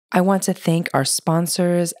I want to thank our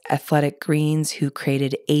sponsors, Athletic Greens, who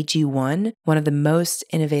created AG1, one of the most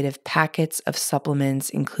innovative packets of supplements,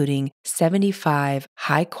 including 75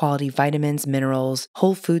 high-quality vitamins, minerals,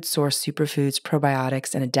 whole food source superfoods,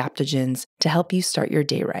 probiotics, and adaptogens to help you start your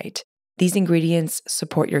day right. These ingredients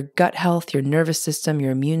support your gut health, your nervous system,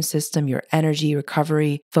 your immune system, your energy,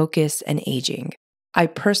 recovery, focus, and aging. I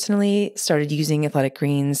personally started using Athletic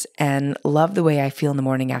Greens and love the way I feel in the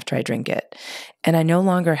morning after I drink it. And I no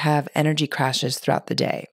longer have energy crashes throughout the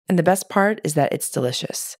day. And the best part is that it's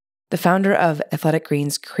delicious. The founder of Athletic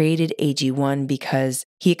Greens created AG1 because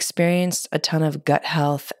he experienced a ton of gut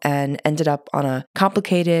health and ended up on a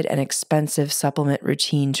complicated and expensive supplement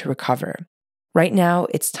routine to recover. Right now,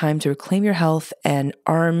 it's time to reclaim your health and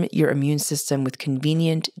arm your immune system with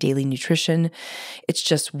convenient daily nutrition. It's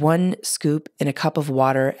just one scoop in a cup of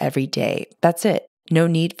water every day. That's it. No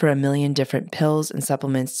need for a million different pills and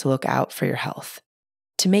supplements to look out for your health.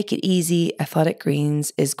 To make it easy, Athletic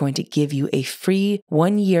Greens is going to give you a free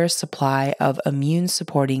 1-year supply of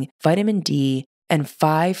immune-supporting vitamin D and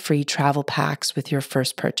 5 free travel packs with your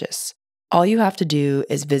first purchase. All you have to do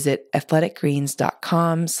is visit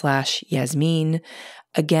athleticgreens.com/Yasmin.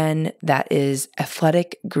 Again, that is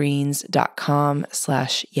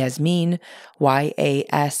athleticgreens.com/Yasmin,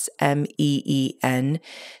 YASMEEN,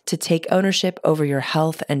 to take ownership over your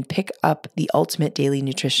health and pick up the ultimate daily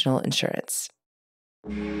nutritional insurance.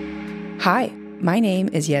 Hi, my name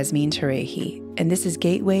is Yasmin Tarehi, and this is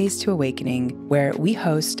Gateways to Awakening, where we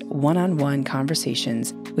host one-on-one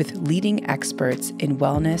conversations with leading experts in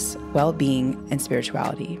wellness, well-being, and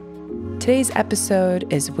spirituality. Today's episode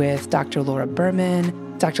is with Dr. Laura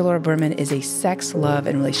Berman. Dr. Laura Berman is a sex, love,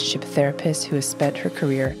 and relationship therapist who has spent her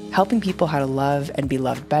career helping people how to love and be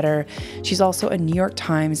loved better. She's also a New York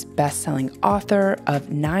Times best-selling author of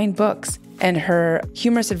 9 books, and her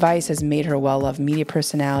humorous advice has made her a well-loved media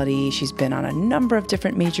personality. She's been on a number of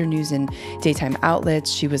different major news and daytime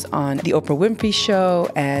outlets. She was on the Oprah Winfrey Show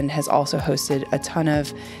and has also hosted a ton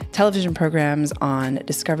of television programs on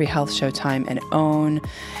Discovery Health, Showtime, and OWN.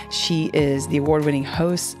 She is the award-winning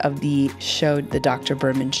host of the show The Dr.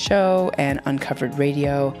 Berman Show and Uncovered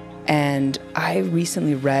Radio. And I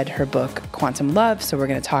recently read her book, Quantum Love, so we're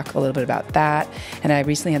going to talk a little bit about that. And I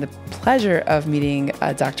recently had the pleasure of meeting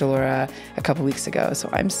Dr. Laura a couple weeks ago, so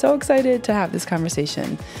I'm so excited to have this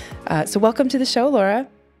conversation. So welcome to the show, Laura.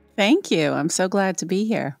 Thank you. I'm so glad to be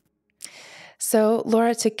here. So,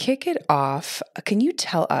 Laura, to kick it off, can you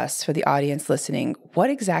tell us, for the audience listening,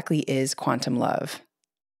 what exactly is quantum love?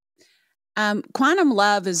 Quantum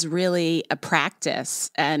love is really a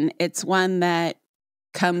practice, and it's one that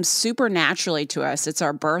comes super naturally to us. It's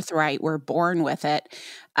our birthright. We're born with it.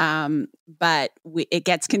 But it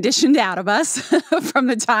gets conditioned out of us from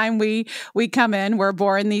the time we come in. We're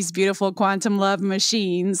born these beautiful quantum love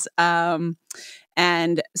machines. And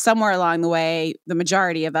somewhere along the way, the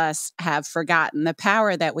majority of us have forgotten the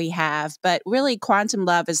power that we have. But really, quantum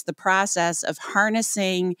love is the process of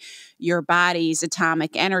harnessing your body's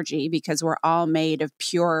atomic energy, because we're all made of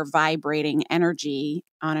pure vibrating energy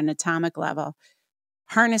on an atomic level.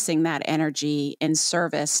 Harnessing that energy in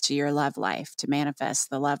service to your love life, to manifest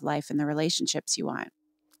the love life and the relationships you want.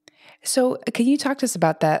 So can you talk to us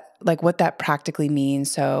about that, like what that practically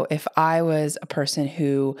means? So if I was a person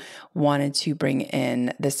who wanted to bring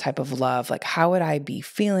in this type of love, like how would I be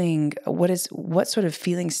feeling? What sort of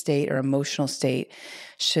feeling state or emotional state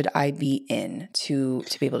should I be in to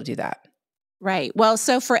be able to do that? Right. Well,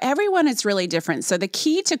 so for everyone, it's really different. So the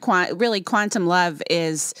key to quantum love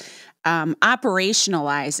is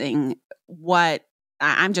operationalizing what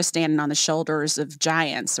I'm just standing on the shoulders of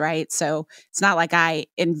giants, right? So it's not like I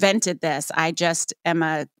invented this. I just am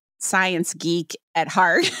a science geek at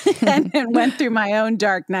heart and went through my own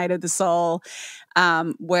dark night of the soul,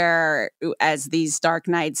 where, as these dark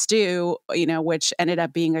nights do, which ended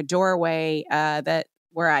up being a doorway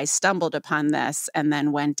where I stumbled upon this and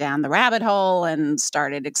then went down the rabbit hole and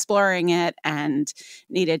started exploring it and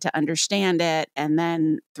needed to understand it. And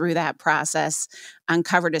then through that process,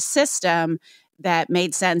 uncovered a system that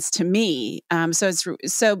made sense to me.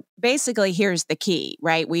 So basically, here's the key,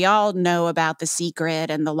 right? We all know about The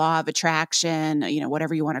Secret and the law of attraction,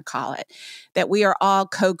 whatever you want to call it, that we are all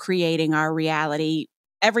co-creating our reality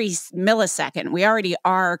every millisecond. We already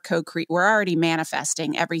are we're already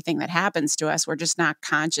manifesting everything that happens to us. We're just not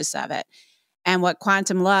conscious of it. And what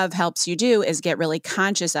quantum love helps you do is get really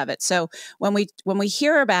conscious of it. So when we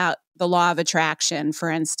hear about the law of attraction, for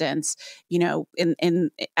instance, in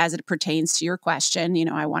as it pertains to your question,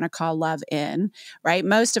 I want to call love in, right?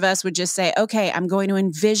 Most of us would just say, okay, I'm going to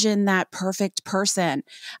envision that perfect person.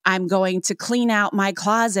 I'm going to clean out my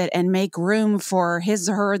closet and make room for his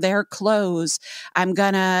or her, their clothes. I'm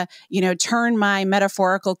going to, turn my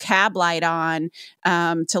metaphorical cab light on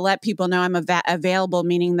to let people know I'm available,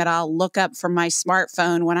 meaning that I'll look up from my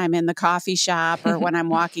smartphone when I'm in the coffee shop or when I'm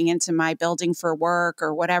walking into my building for work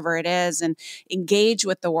or whatever it is, and engage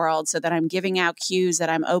with the world so that I'm giving out cues that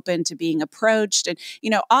I'm open to being approached. And,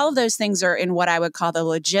 all of those things are in what I would call the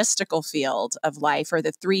logistical field of life, or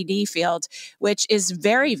the 3D field, which is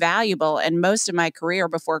very valuable. And most of my career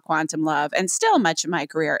before Quantum Love, and still much of my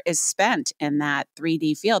career, is spent in that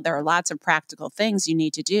 3D field. There are lots of practical things you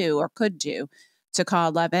need to do or could do to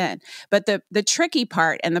call love in. But the tricky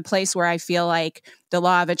part, and the place where I feel like the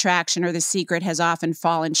law of attraction or the secret has often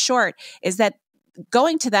fallen short, is that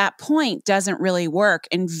going to that point doesn't really work.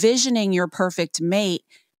 Envisioning your perfect mate,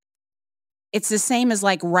 it's the same as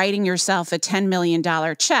like writing yourself a $10 million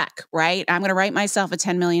check, right? I'm going to write myself a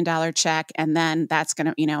 $10 million check, and then that's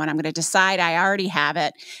going to, and I'm going to decide I already have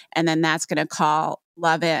it, and then that's going to call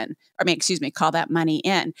love in, call that money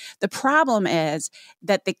in. The problem is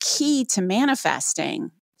that the key to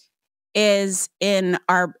manifesting is in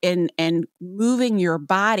moving your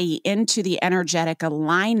body into the energetic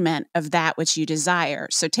alignment of that which you desire.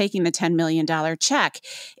 So taking the $10 million check,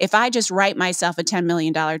 if I just write myself a $10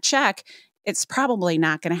 million check, it's probably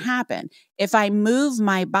not going to happen. If I move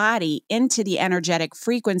my body into the energetic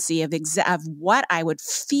frequency of what I would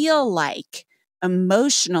feel like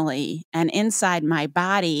emotionally and inside my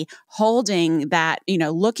body, holding that,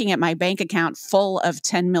 looking at my bank account full of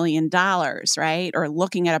 $10 million, right? Or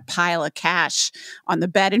looking at a pile of cash on the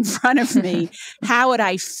bed in front of me, how would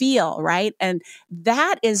I feel, right? And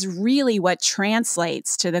that is really what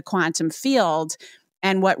translates to the quantum field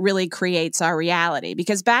and what really creates our reality.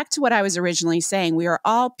 Because back to what I was originally saying, we are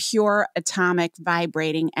all pure atomic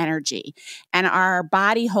vibrating energy, and our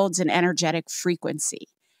body holds an energetic frequency.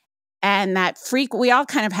 And that we all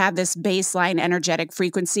kind of have this baseline energetic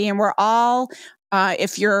frequency, and we're all,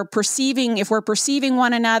 if we're perceiving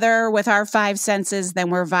one another with our five senses, then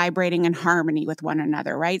we're vibrating in harmony with one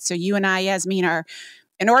another, right? So you and I, Yasmin,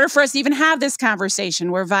 in order for us to even have this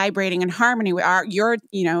conversation, we're vibrating in harmony. Your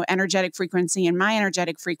energetic frequency and my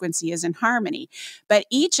energetic frequency is in harmony. But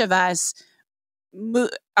each of us,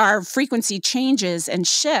 our frequency changes and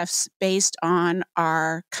shifts based on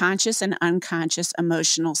our conscious and unconscious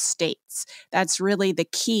emotional states. That's really the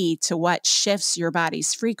key to what shifts your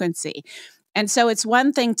body's frequency. And so it's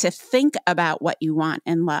one thing to think about what you want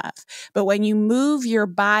in love, but when you move your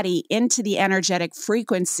body into the energetic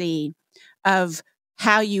frequency of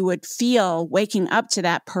how you would feel waking up to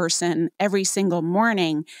that person every single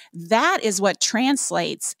morning, that is what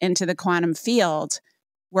translates into the quantum field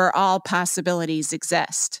where all possibilities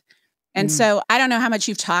exist. And so I don't know how much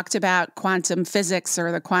you've talked about quantum physics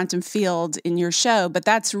or the quantum field in your show, but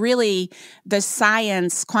that's really the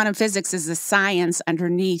science. Quantum physics is the science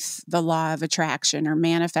underneath the law of attraction, or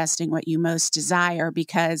manifesting what you most desire,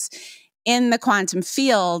 because in the quantum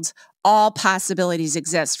field, all possibilities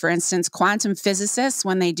exist. For instance, quantum physicists,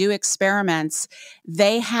 when they do experiments,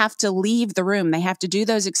 they have to leave the room. They have to do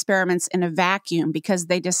those experiments in a vacuum, because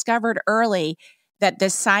they discovered early that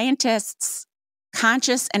the scientists'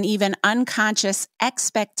 conscious and even unconscious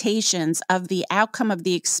expectations of the outcome of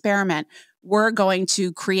the experiment were going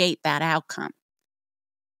to create that outcome.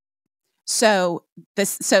 So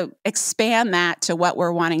expand that to what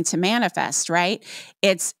we're wanting to manifest, right?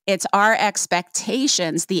 It's our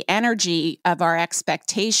expectations, the energy of our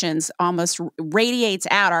expectations almost radiates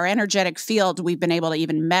out. Our energetic field, we've been able to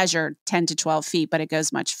even measure 10 to 12 feet, but it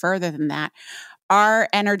goes much further than that. Our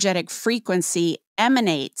energetic frequency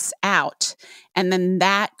emanates out, and then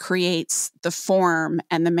that creates the form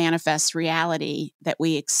and the manifest reality that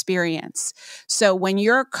we experience. So when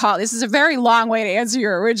you're called, this is a very long way to answer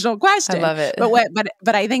your original question. I love it.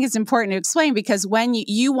 But I think it's important to explain, because when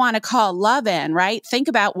you want to call love in, right? Think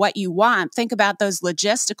about what you want. Think about those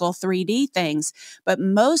logistical 3D things. But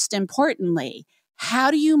most importantly,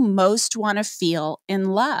 how do you most want to feel in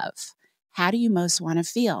love? How do you most want to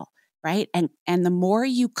feel? Right. And the more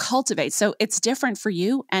you cultivate, so it's different for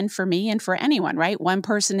you and for me and for anyone, right? One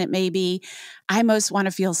person, it may be, I most want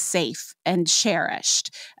to feel safe and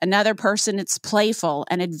cherished. Another person, it's playful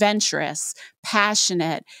and adventurous,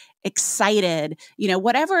 passionate, excited,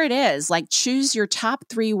 whatever it is, like choose your top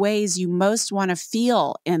 3 ways you most want to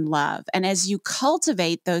feel in love. And as you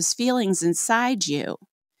cultivate those feelings inside you,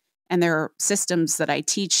 and there are systems that I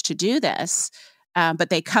teach to do this, but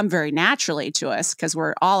they come very naturally to us because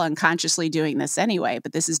we're all unconsciously doing this anyway,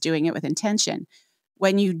 but this is doing it with intention.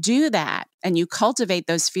 When you do that and you cultivate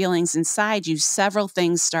those feelings inside you, several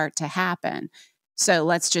things start to happen. So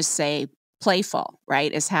let's just say playful,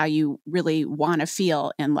 right, is how you really want to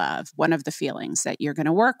feel in love. One of the feelings that you're going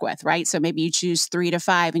to work with, right? So maybe you choose 3 to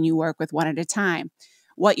 5 and you work with one at a time.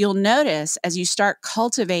 What you'll notice as you start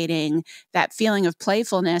cultivating that feeling of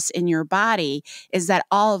playfulness in your body is that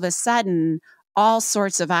all of a sudden, all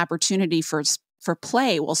sorts of opportunity for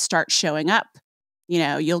play will start showing up. You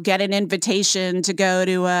know, you'll get an invitation to go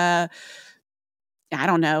to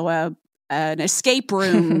an escape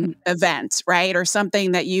room event, right? Or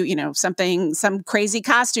something that some crazy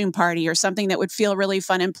costume party or something that would feel really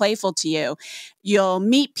fun and playful to you. You'll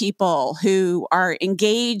meet people who are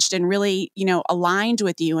engaged and really, aligned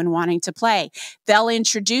with you and wanting to play. They'll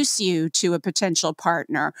introduce you to a potential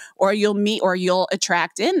partner, or you'll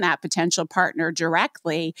attract in that potential partner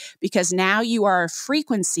directly because now you are a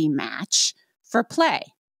frequency match for play.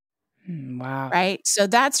 Wow. Right. So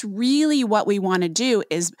that's really what we want to do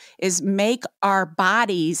is make our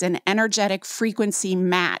bodies an energetic frequency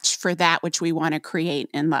match for that which we want to create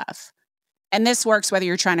in love. And this works whether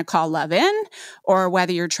you're trying to call love in or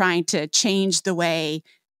whether you're trying to change the way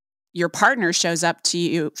your partner shows up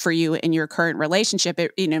for you in your current relationship.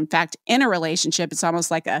 In fact, in a relationship, it's almost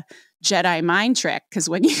like a Jedi mind trick, because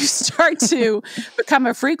when you start to become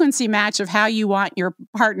a frequency match of how you want your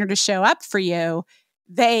partner to show up for you,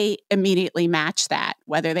 they immediately match that,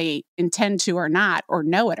 whether they intend to or not, or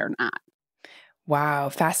know it or not. Wow,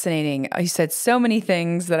 fascinating. You said so many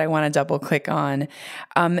things that I want to double click on.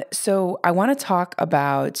 So I want to talk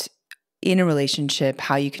about in a relationship,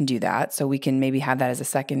 how you can do that. So we can maybe have that as a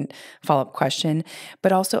second follow-up question,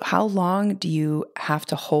 but also how long do you have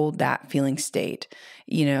to hold that feeling state?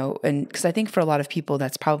 And because I think for a lot of people,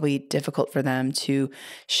 that's probably difficult for them to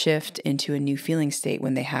shift into a new feeling state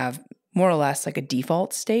when they have more or less like a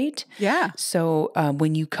default state. Yeah. So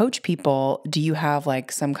when you coach people, do you have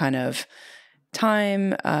like some kind of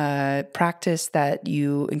time, practice that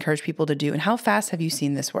you encourage people to do? And how fast have you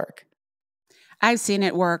seen this work? I've seen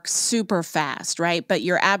it work super fast, right? But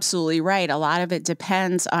you're absolutely right. A lot of it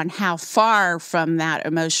depends on how far from that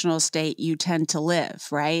emotional state you tend to live,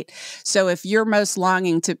 right? So if you're most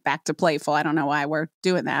longing back to playful, I don't know why we're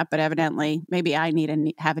doing that, but evidently maybe I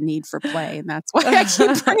have a need for play, and that's why I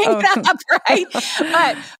keep bringing it up,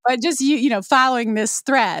 right? But just following this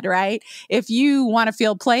thread, right? If you want to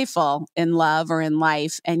feel playful in love or in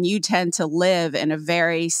life, and you tend to live in a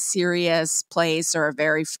very serious place or a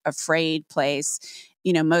very afraid place,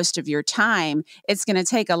 most of your time, it's going to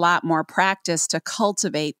take a lot more practice to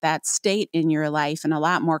cultivate that state in your life and a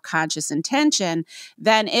lot more conscious intention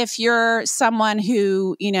than if you're someone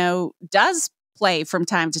who, does play from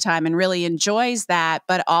time to time and really enjoys that,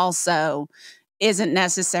 but also isn't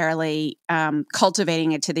necessarily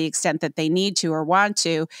cultivating it to the extent that they need to or want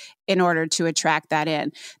to in order to attract that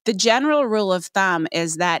in. The general rule of thumb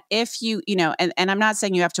is that if you, and I'm not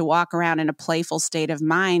saying you have to walk around in a playful state of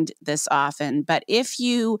mind this often, but if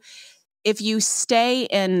you stay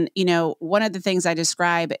in, one of the things I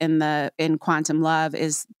describe in quantum love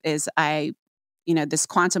is this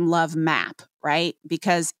quantum love map, right?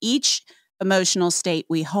 Because each emotional state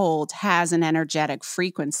we hold has an energetic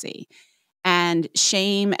frequency. And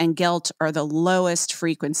shame and guilt are the lowest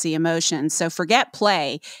frequency emotions. So forget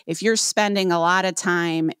play. If you're spending a lot of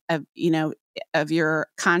time of your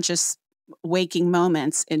conscious waking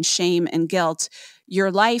moments in shame and guilt, your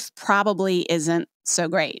life probably isn't so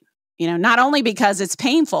great. Not only because it's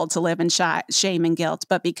painful to live in shame and guilt,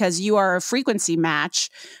 but because you are a frequency match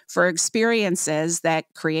for experiences that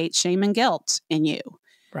create shame and guilt in you.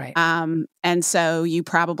 Right. And so you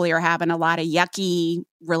probably are having a lot of yucky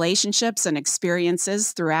relationships and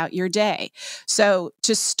experiences throughout your day. So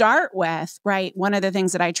to start with, right, one of the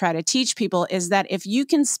things that I try to teach people is that if you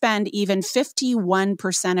can spend even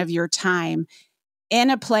 51% of your time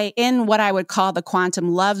in what I would call the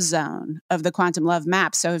quantum love zone of the quantum love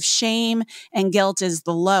map. So if shame and guilt is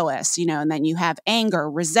the lowest, and then you have anger,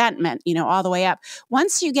 resentment, all the way up.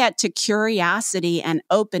 Once you get to curiosity and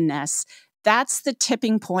openness, that's the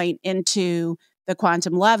tipping point into the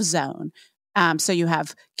quantum love zone. So you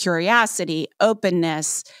have curiosity,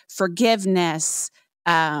 openness, forgiveness,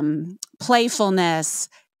 playfulness,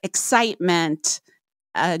 excitement,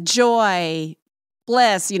 joy,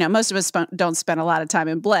 bliss. Most of us don't spend a lot of time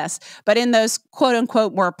in bliss, but in those quote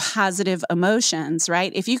unquote more positive emotions,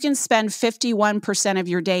 right? If you can spend 51% of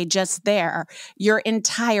your day just there, your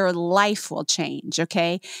entire life will change.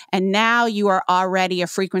 Okay. And now you are already a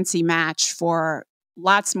frequency match for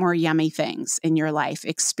lots more yummy things in your life,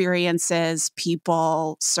 experiences,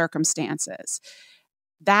 people, circumstances.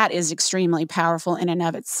 That is extremely powerful in and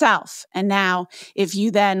of itself. And now if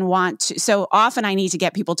you then want to, so often I need to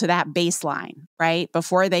get people to that baseline, right?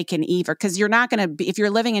 Before they can either, because you're not going to be, if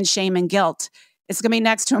you're living in shame and guilt, it's going to be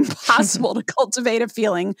next to impossible to cultivate a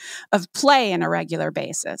feeling of play on a regular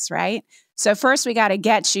basis, right? So first we got to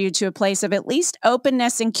get you to a place of at least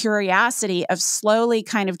openness and curiosity of slowly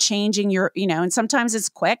kind of changing your, and sometimes it's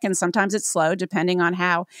quick and sometimes it's slow, depending on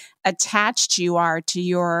how attached you are to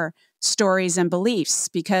your stories and beliefs,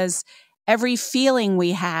 because every feeling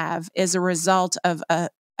we have is a result of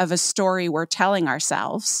a story we're telling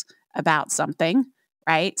ourselves about something,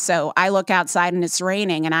 right? So I look outside and it's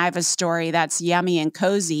raining and I have a story that's yummy and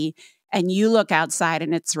cozy, and you look outside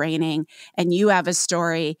and it's raining and you have a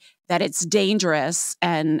story that it's dangerous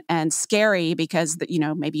and scary because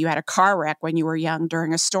maybe you had a car wreck when you were young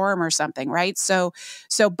during a storm or something, right? So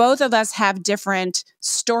both of us have different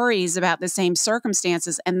stories about the same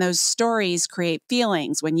circumstances, and those stories create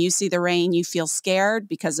feelings. When you see the rain, you feel scared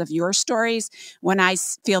because of your stories. When I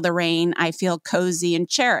feel the rain, I feel cozy and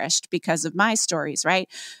cherished because of my stories, right?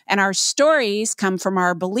 And our stories come from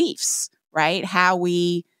our beliefs, right? How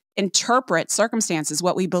we interpret circumstances,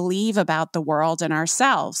 what we believe about the world and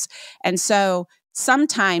ourselves. And so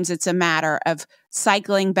sometimes it's a matter of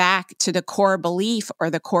cycling back to the core belief or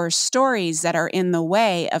the core stories that are in the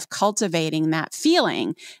way of cultivating that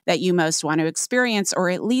feeling that you most want to experience, or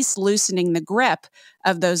at least loosening the grip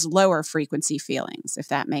of those lower frequency feelings, if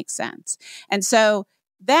that makes sense. And so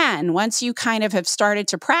then once you kind of have started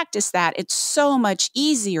to practice that, it's so much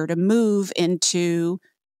easier to move into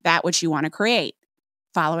that which you want to create.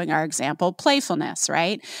 Following our example, playfulness,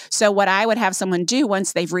 right? So what I would have someone do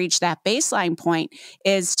once they've reached that baseline point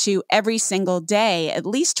is to every single day, at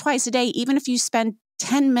least twice a day, even if you spend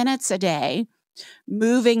 10 minutes a day,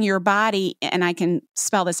 moving your body, and I can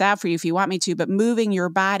spell this out for you if you want me to, but moving your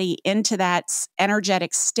body into that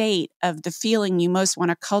energetic state of the feeling you most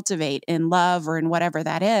want to cultivate in love or in whatever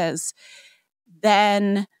that is,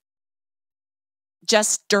 then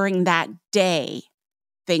just during that day,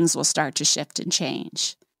 things will start to shift and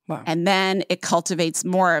change. Wow. And then it cultivates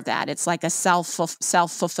more of that. It's like a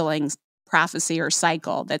self-fulfilling prophecy or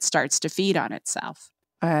cycle that starts to feed on itself.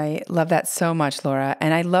 I love that so much, Laura.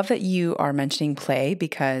 And I love that you are mentioning play,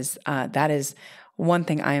 because that is one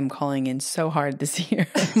thing I am calling in so hard this year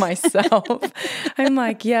myself. I'm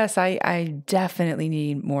like, yes, I definitely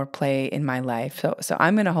need more play in my life. So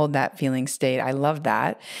I'm going to hold that feeling state. I love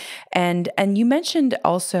that. And you mentioned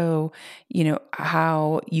also,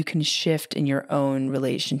 how you can shift in your own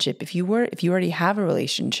relationship. If you already have a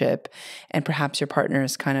relationship and perhaps your partner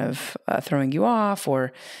is kind of throwing you off,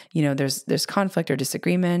 or, there's conflict or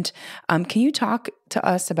disagreement, can you talk to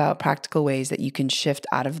us about practical ways that you can shift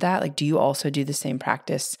out of that? Like, do you also do the same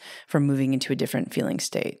practice for moving into a different feeling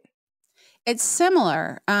state? It's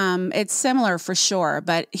similar. It's similar for sure.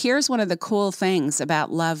 But here's one of the cool things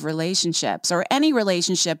about love relationships, or any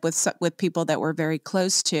relationship with people that we're very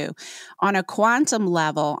close to. On a quantum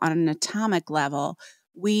level, on an atomic level,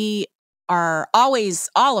 we are always,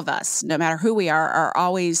 all of us, no matter who we are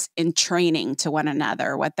always in training to one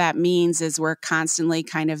another. What that means is we're constantly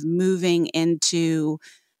kind of moving into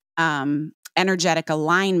energetic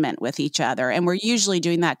alignment with each other. And we're usually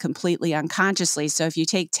doing that completely unconsciously. So if you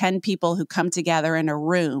take 10 people who come together in a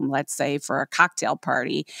room, let's say for a cocktail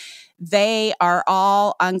party, they are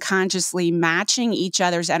all unconsciously matching each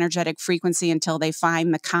other's energetic frequency until they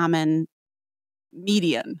find the common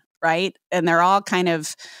median, right? And they're all kind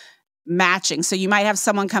of matching. So you might have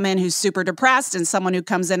someone come in who's super depressed and someone who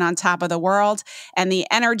comes in on top of the world, and the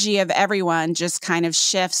energy of everyone just kind of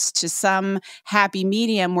shifts to some happy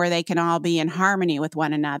medium where they can all be in harmony with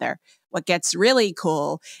one another. What gets really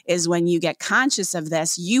cool is when you get conscious of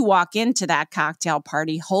this, you walk into that cocktail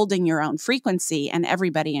party holding your own frequency, and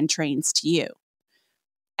everybody entrains to you.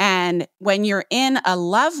 And when you're in a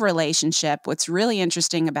love relationship, what's really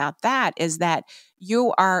interesting about that is that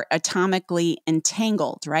you are atomically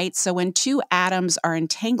entangled, right? So when two atoms are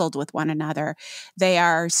entangled with one another, they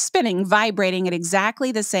are spinning, vibrating at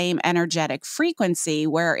exactly the same energetic frequency,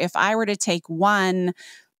 where if I were to take one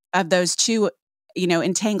of those two,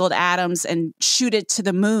 entangled atoms and shoot it to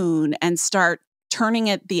the moon and start turning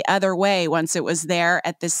it the other way once it was there,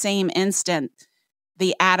 at the same instant,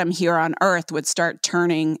 the atom here on Earth would start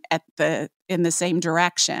turning in the same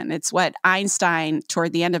direction. It's what Einstein,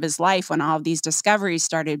 toward the end of his life, when all of these discoveries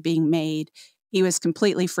started being made, he was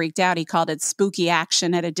completely freaked out. He called it spooky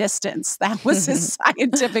action at a distance. That was his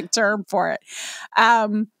scientific term for it.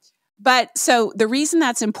 But so the reason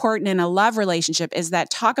that's important in a love relationship is that,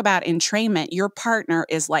 talk about entrainment, your partner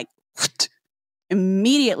is like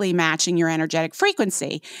immediately matching your energetic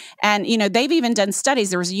frequency. And, they've even done studies.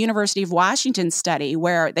 There was a University of Washington study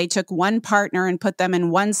where they took one partner and put them in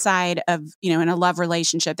one side of, in a love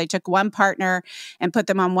relationship. They took one partner and put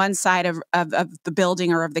them on one side of the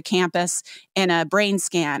building or of the campus in a brain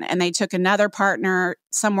scan. And they took another partner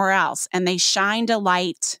somewhere else, and they shined a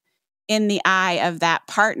light in the eye of that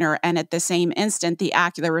partner. And at the same instant, the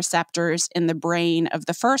ocular receptors in the brain of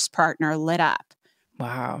the first partner lit up.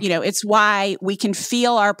 Wow. It's why we can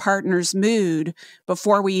feel our partner's mood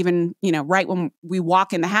before we even, right when we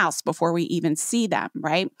walk in the house, before we even see them,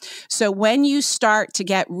 right? So when you start to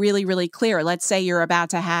get really, really clear, let's say you're about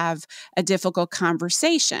to have a difficult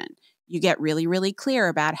conversation, you get really, really clear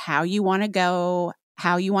about how you want to go,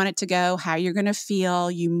 how you want it to go, how you're going to feel.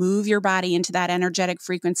 You move your body into that energetic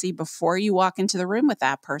frequency before you walk into the room with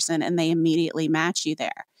that person, and they immediately match you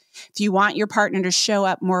there. If you want your partner to show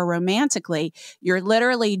up more romantically, you're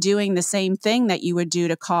literally doing the same thing that you would do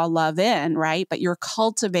to call love in, right? But you're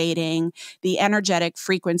cultivating the energetic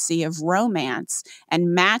frequency of romance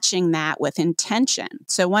and matching that with intention.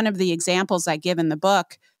 So one of the examples I give in the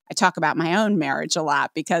book, I talk about my own marriage a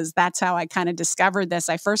lot because that's how I kind of discovered this.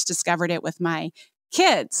 I first discovered it with my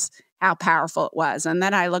kids, how powerful it was. And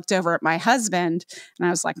then I looked over at my husband and I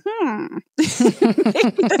was like, maybe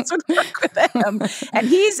this would work with him. And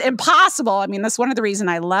he's impossible. I mean, that's one of the reasons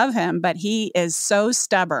I love him, but he is so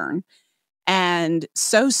stubborn and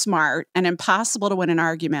so smart and impossible to win an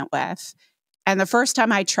argument with. And the first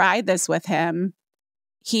time I tried this with him,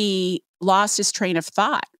 he lost his train of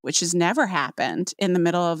thought, which has never happened in the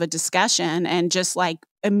middle of a discussion, and just like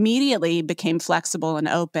immediately became flexible and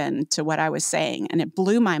open to what I was saying. And it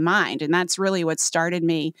blew my mind. And that's really what started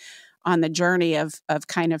me on the journey of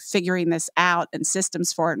kind of figuring this out and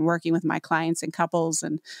systems for it and working with my clients and couples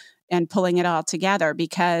and pulling it all together.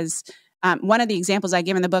 Because one of the examples I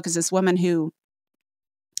give in the book is this woman who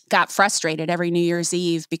got frustrated every New Year's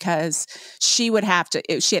Eve because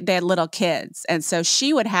they had little kids. And so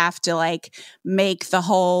she would have to like make the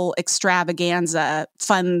whole extravaganza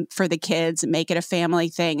fun for the kids and make it a family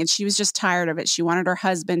thing. And she was just tired of it. She wanted her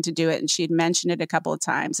husband to do it. And she had mentioned it a couple of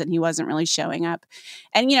times and he wasn't really showing up.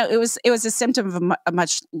 And, it was a symptom of a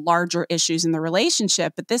much larger issues in the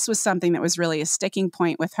relationship. But this was something that was really a sticking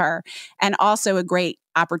point with her, and also a great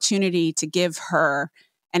opportunity to give her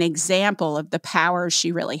an example of the power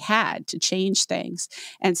she really had to change things.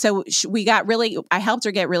 And so I helped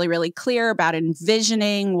her get really, really clear about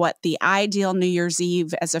envisioning what the ideal New Year's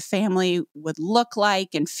Eve as a family would look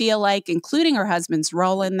like and feel like, including her husband's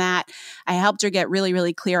role in that. I helped her get really,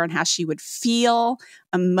 really clear on how she would feel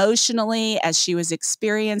emotionally as she was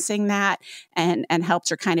experiencing that, and helped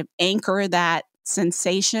her kind of anchor that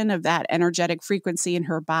sensation of that energetic frequency in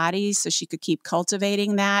her body so she could keep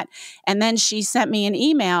cultivating that. And then she sent me an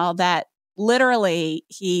email that literally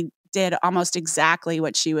he did almost exactly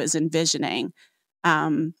what she was envisioning.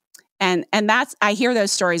 And that's, I hear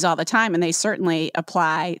those stories all the time, and they certainly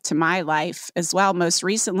apply to my life as well. Most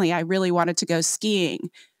recently, I really wanted to go skiing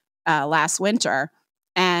last winter.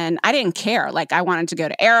 And I didn't care. Like, I wanted to go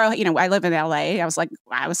to Arrowhead. I live in LA. I was like,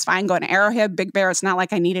 I was fine going to Arrowhead, Big Bear. It's not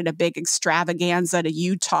like I needed a big extravaganza to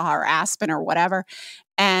Utah or Aspen or whatever.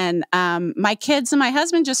 And my kids and my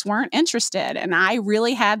husband just weren't interested. And I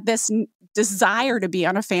really had this desire to be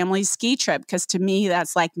on a family ski trip, because to me,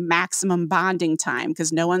 that's like maximum bonding time,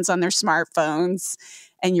 because no one's on their smartphones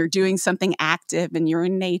and you're doing something active and you're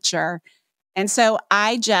in nature. And so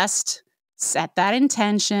I just set that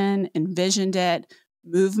intention, envisioned it,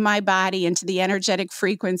 move my body into the energetic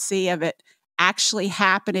frequency of it actually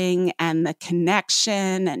happening, and the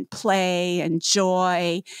connection and play and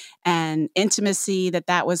joy and intimacy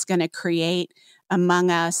that was going to create among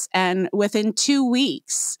us. And within 2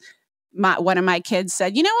 weeks, one of my kids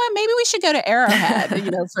said, you know what, maybe we should go to Arrowhead,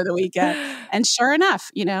 for the weekend. And sure enough,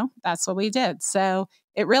 that's what we did. So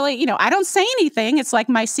it really, I don't say anything. It's like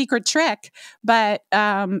my secret trick, but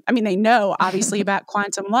they know obviously about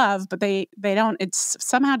quantum love, but they don't, it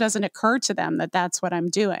somehow doesn't occur to them that that's what I'm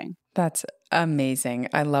doing. That's amazing.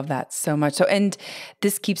 I love that so much. So, and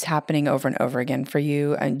this keeps happening over and over again for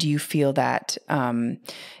you. And do you feel that, now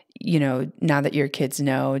that your kids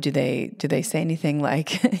know, do they say anything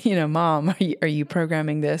like, Mom, are you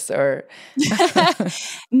programming this, or?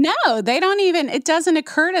 No, they don't even, it doesn't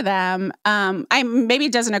occur to them. Maybe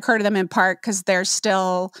it doesn't occur to them in part because they're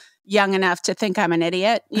still young enough to think I'm an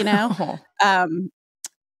idiot, they're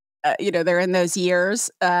in those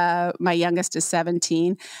years. My youngest is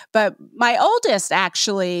 17, but my oldest,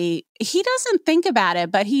 actually, he doesn't think about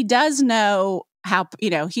it, but he does know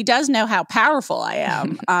he does know how powerful I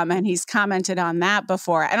am. And he's commented on that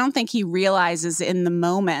before. I don't think he realizes in the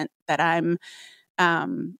moment that I'm,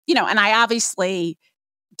 and I obviously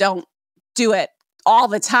don't do it all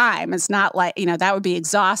the time. It's not like, that would be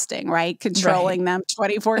exhausting, right? Controlling them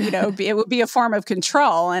 24, it would be a form of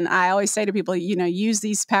control. And I always say to people, use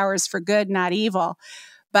these powers for good, not evil.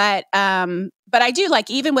 But I do, like,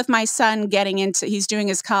 even with my son he's doing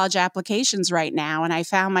his college applications right now. And I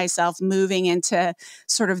found myself moving into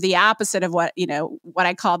sort of the opposite of what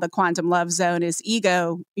I call the quantum love zone is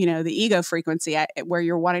ego, the ego frequency where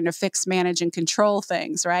you're wanting to fix, manage, and control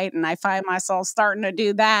things. Right. And I find myself starting to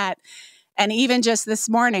do that. And even just this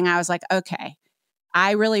morning, I was like, okay,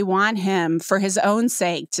 I really want him, for his own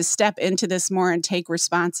sake, to step into this more and take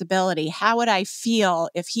responsibility. How would I feel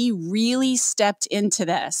if he really stepped into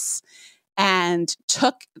this and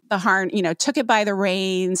took it by the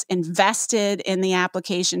reins, invested in the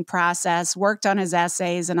application process, worked on his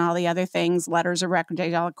essays and all the other things, letters of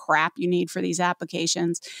recommendation, all the crap you need for these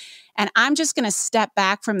applications. And I'm just going to step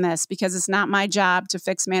back from this because it's not my job to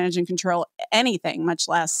fix, manage, and control anything, much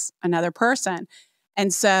less another person.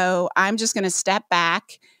 And so I'm just going to step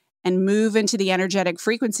back and move into the energetic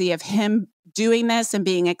frequency of him doing this and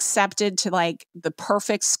being accepted to like the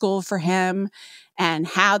perfect school for him and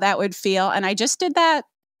how that would feel. And I just did that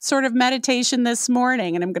sort of meditation this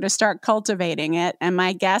morning, and I'm going to start cultivating it. And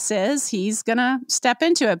my guess is he's going to step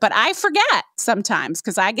into it. But I forget sometimes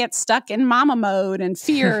because I get stuck in mama mode and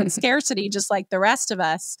fear and scarcity, just like the rest of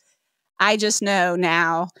us. I just know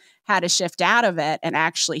now how to shift out of it and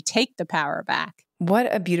actually take the power back.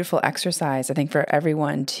 What a beautiful exercise, I think, for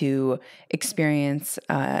everyone to experience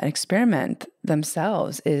and experiment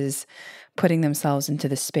themselves is putting themselves into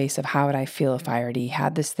the space of how would I feel if I already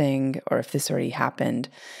had this thing or if this already happened,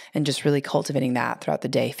 and just really cultivating that throughout the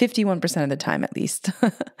day, 51% of the time at least.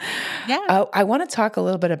 Yeah. I want to talk a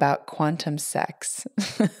little bit about quantum sex.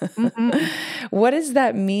 Mm-hmm. What does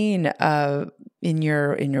that mean in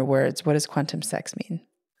your words? What does quantum sex mean?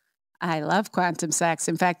 I love quantum sex.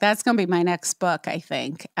 In fact, that's going to be my next book, I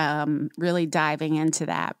think, really diving into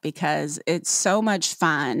that because it's so much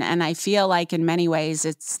fun. And I feel like in many ways,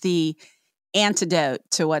 it's the antidote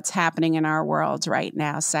to what's happening in our world right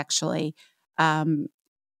now sexually.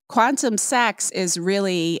 Quantum sex is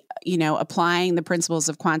really, applying the principles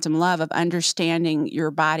of quantum love, of understanding your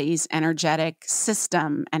body's energetic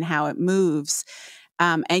system and how it moves.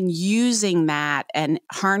 And using that and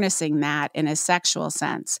harnessing that in a sexual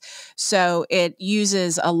sense. So it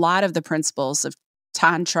uses a lot of the principles of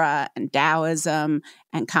Tantra and Taoism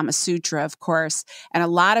and Kama Sutra, of course, and a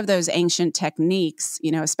lot of those ancient techniques,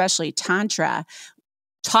 especially Tantra,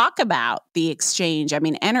 talk about the exchange. I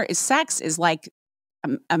mean, sex is like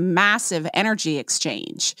a massive energy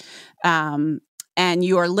exchange. And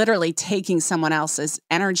you are literally taking someone else's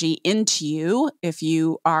energy into you if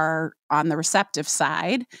you are on the receptive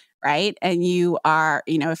side, right? And you are,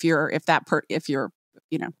 we don't have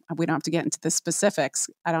to get into the specifics.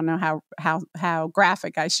 I don't know how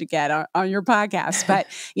graphic I should get on your podcast, but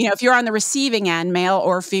if you're on the receiving end, male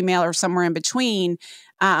or female or somewhere in between,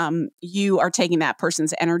 you are taking that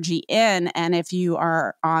person's energy in. And if you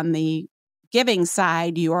are on the giving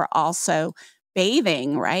side, you are also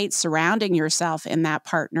bathing, right? Surrounding yourself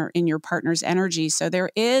in your partner's energy. So there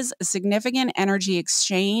is a significant energy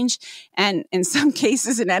exchange and in some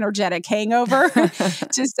cases an energetic hangover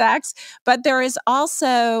to sex. But there is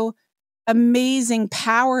also amazing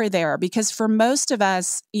power there because for most of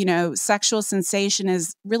us, sexual sensation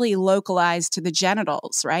is really localized to the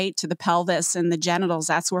genitals, right? To the pelvis and the genitals.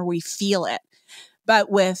 That's where we feel it. But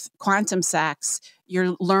with quantum sex,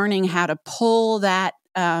 you're learning how to pull that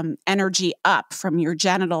energy up from your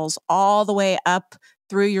genitals all the way up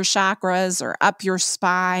through your chakras or up your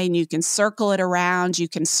spine. You can circle it around. You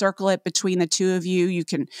can circle it between the two of you. You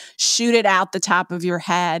can shoot it out the top of your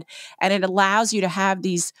head. And it allows you to have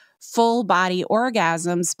these full body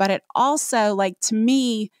orgasms. But it also, to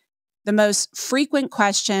me, the most frequent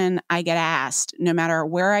question I get asked, no matter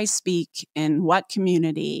where I speak, in what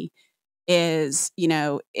community, is,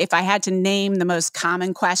 if I had to name the most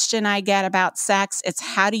common question I get about sex, it's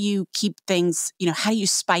how do you keep things, how do you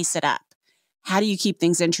spice it up? How do you keep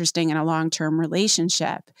things interesting in a long-term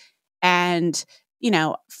relationship? And,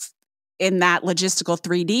 in that logistical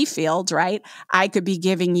 3D field, right, I could be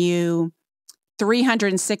giving you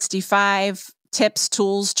 365 tips,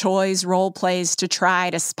 tools, toys, role plays to try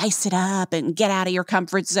to spice it up and get out of your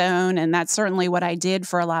comfort zone. And that's certainly what I did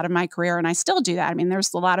for a lot of my career. And I still do that. I mean,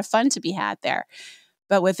 there's a lot of fun to be had there.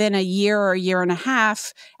 But within a year or a year and a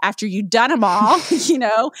half, after you'd done them all, you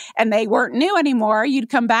know, and they weren't new anymore, you'd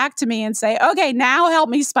come back to me and say, okay, now help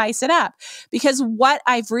me spice it up. Because what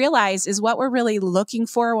I've realized is what we're really looking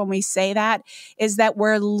for when we say that is that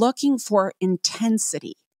we're looking for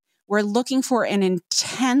intensity. We're looking for an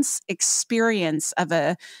intense experience of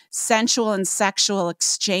a sensual and sexual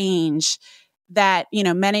exchange that, you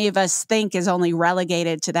know, many of us think is only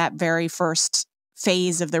relegated to that very first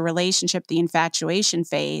phase of the relationship, the infatuation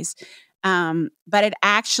phase. But it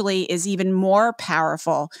actually is even more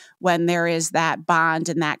powerful when there is that bond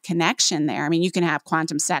and that connection there. I mean, you can have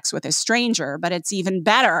quantum sex with a stranger, but it's even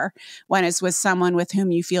better when it's with someone with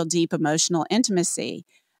whom you feel deep emotional intimacy.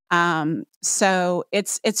 So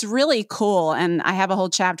it's really cool. And I have a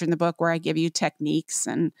whole chapter in the book where I give you techniques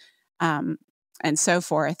and so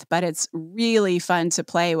forth, but it's really fun to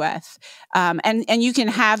play with. And you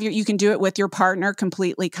can you can do it with your partner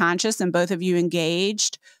completely conscious and both of you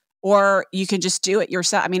engaged, or you can just do it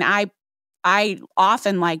yourself. I mean, I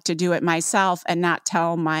often like to do it myself and not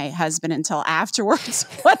tell my husband until afterwards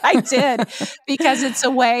what I did, because it's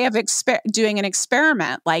a way of doing an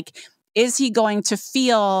experiment. Like, is he going to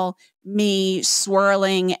feel me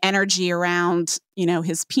swirling energy around, you know,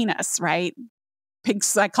 his penis, right?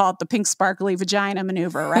 I call it the pink sparkly vagina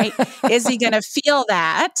maneuver, right? Is he going to feel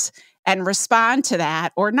that and respond to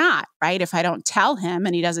that or not, right? If I don't tell him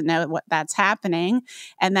and he doesn't know what that's happening,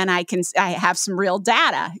 and then I have some real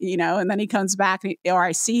data, you know, and then he comes back or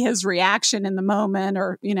I see his reaction in the moment,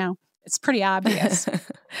 or, you know, it's pretty obvious.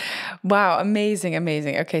 Wow. Amazing.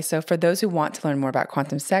 Amazing. Okay. So for those who want to learn more about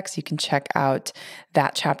quantum sex, you can check out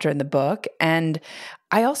that chapter in the book. And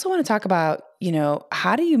I also want to talk about, you know,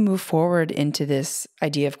 how do you move forward into this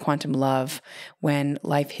idea of quantum love when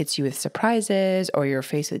life hits you with surprises or you're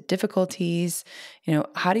faced with difficulties? You know,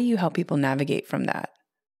 how do you help people navigate from that?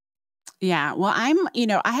 Yeah. Well,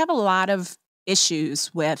 I have a lot of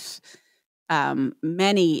issues with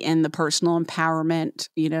many in the personal empowerment,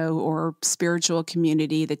 you know, or spiritual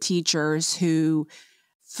community, the teachers who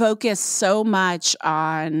focus so much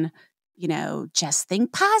on, you know, just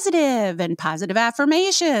think positive and positive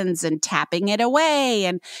affirmations and tapping it away.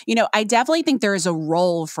 And, you know, I definitely think there is a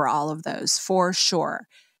role for all of those for sure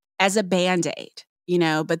as a Band-Aid, you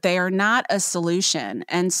know, but they are not a solution.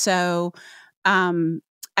 And so,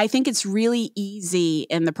 I think it's really easy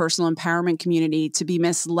in the personal empowerment community to be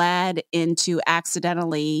misled into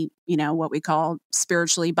accidentally, you know, what we call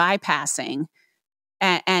spiritually bypassing.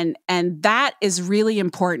 And that is really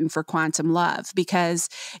important for quantum love, because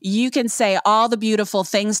you can say all the beautiful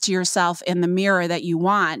things to yourself in the mirror that you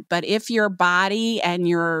want. But if your body and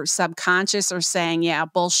your subconscious are saying, yeah,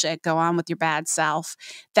 bullshit, go on with your bad self,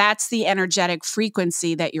 that's the energetic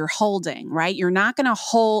frequency that you're holding, right? You're not going to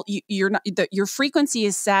hold, your frequency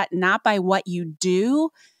is set not by what you do,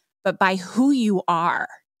 but by who you are.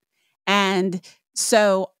 And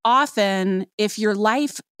so often, if your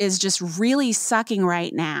life is just really sucking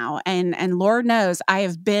right now, and Lord knows I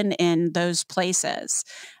have been in those places,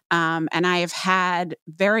 and I have had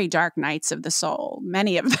very dark nights of the soul,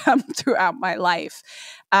 many of them throughout my life.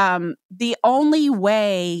 The only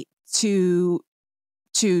way to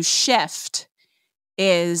shift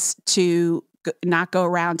is to not go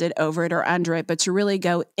around it, over it, or under it, but to really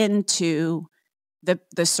go into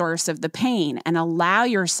the source of the pain and allow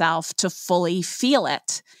yourself to fully feel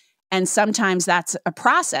it. And sometimes that's a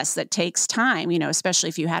process that takes time, you know, especially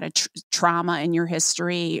if you had a trauma in your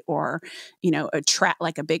history, or, you know,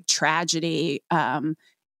 like a big tragedy.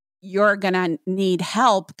 You're going to need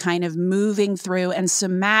help kind of moving through and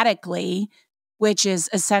somatically, which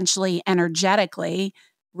is essentially energetically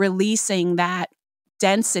releasing that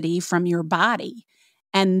density from your body.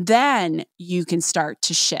 And then you can start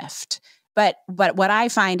to shift. But what I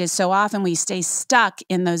find is so often we stay stuck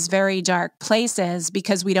in those very dark places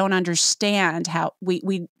because we don't understand how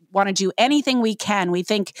we want to do anything we can. We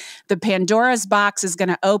think the Pandora's box is going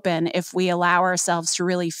to open if we allow ourselves to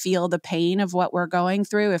really feel the pain of what we're going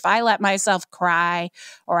through. If I let myself cry,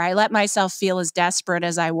 or I let myself feel as desperate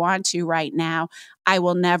as I want to right now, I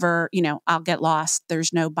will never, you know, I'll get lost.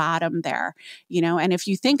 There's no bottom there, you know. And if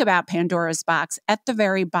you think about Pandora's box, at the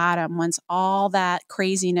very bottom, once all that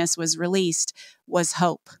craziness was released, was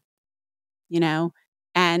hope, you know.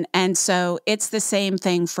 And so it's the same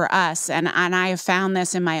thing for us. And I have found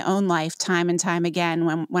this in my own life time and time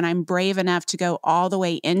again, when I'm brave enough to go all the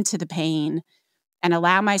way into the pain and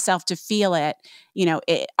allow myself to feel it, you know,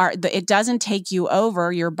 it doesn't take you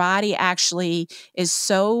over. Your body actually is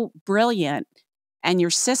so brilliant, and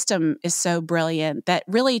your system is so brilliant, that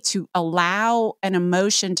really to allow an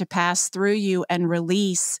emotion to pass through you and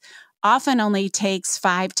release often only takes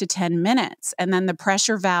 5 to 10 minutes. And then the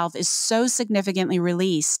pressure valve is so significantly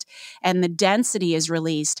released and the density is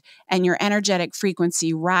released and your energetic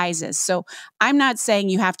frequency rises. So I'm not saying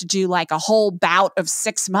you have to do like a whole bout of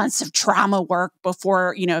 6 months of trauma work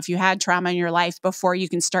before, if you had trauma in your life, before you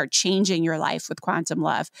can start changing your life with quantum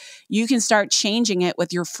love. You can start changing it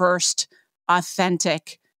with your first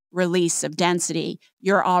authentic release of density.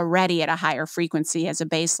 You're already at a higher frequency as a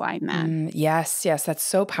baseline then. Yes, that's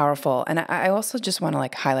so powerful. And I also just want to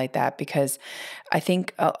like highlight that because I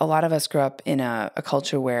think a lot of us grew up in a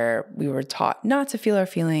culture where we were taught not to feel our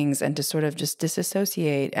feelings and to sort of just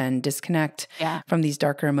disassociate and disconnect from these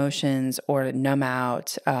darker emotions or numb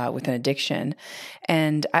out with an addiction.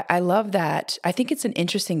 And I love that. I think it's an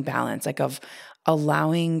interesting balance, like of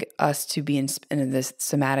allowing us to be in this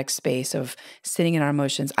somatic space of sitting in our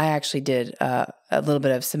emotions. I actually did a little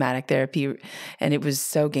bit of somatic therapy, and it was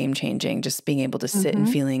so game changing. Just being able to sit in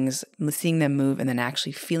feelings, seeing them move, and then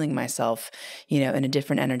actually feeling myself, in a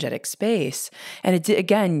different energetic space. And it did,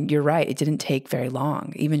 again, you're right. It didn't take very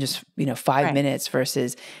long, even just 5 minutes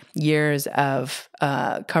versus years of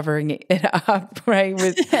covering it up, right?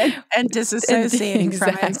 With and disassociating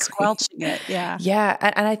from it and squelching it. Yeah.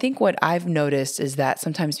 And I think what I've noticed is that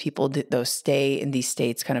sometimes people those stay in these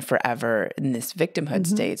states kind of forever in this victimhood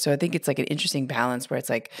state. So I think it's like an interesting balance where it's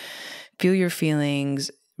like, feel your feelings,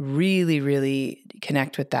 really, really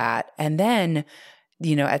connect with that. And then,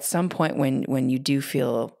 at some point when you do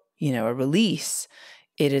feel, a release,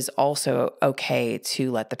 it is also okay to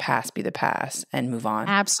let the past be the past and move on.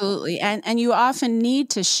 Absolutely. And you often need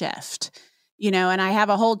to shift, and I have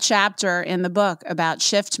a whole chapter in the book about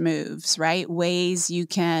shift moves, right? Ways you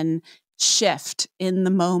can shift in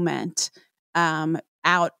the moment,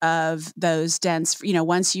 out of those dense,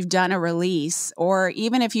 once you've done a release, or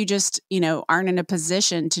even if you just, aren't in a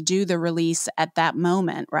position to do the release at that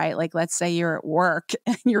moment, right? Like, let's say you're at work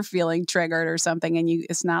and you're feeling triggered or something, and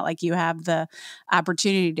it's not like you have the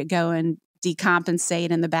opportunity to go and decompensate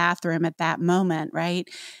in the bathroom at that moment, right?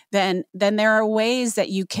 Then there are ways that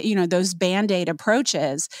you can, those Band-Aid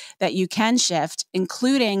approaches that you can shift,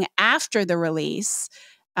 including after the release,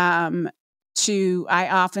 I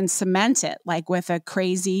often cement it like with a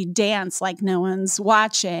crazy dance, like no one's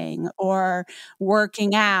watching, or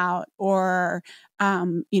working out, or,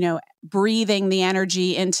 breathing the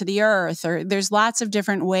energy into the earth, or there's lots of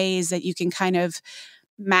different ways that you can kind of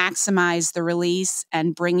maximize the release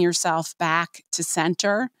and bring yourself back to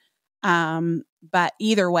center. But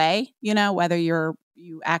either way, whether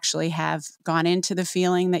you actually have gone into the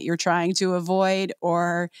feeling that you're trying to avoid,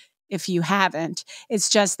 or if you haven't. It's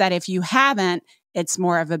just that if you haven't, it's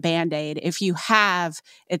more of a Band-Aid. If you have,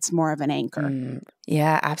 it's more of an anchor.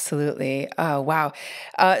 Yeah, absolutely. Oh, wow.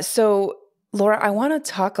 So, Laura, I want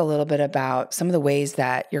to talk a little bit about some of the ways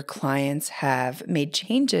that your clients have made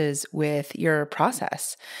changes with your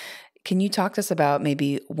process. Can you talk to us about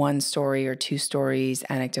maybe one story or two stories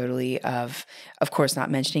anecdotally of course, not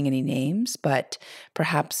mentioning any names, but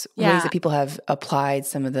perhaps ways that people have applied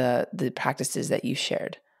some of the practices that you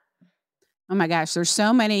shared? Oh my gosh, there's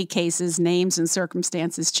so many cases, names and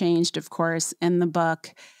circumstances changed, of course, in the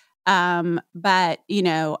book. But,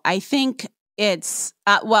 I think it's,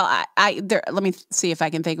 let me see if I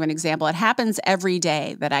can think of an example. It happens every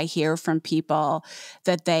day that I hear from people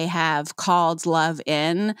that they have called love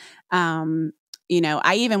in.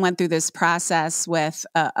 I even went through this process with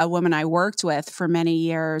a woman I worked with for many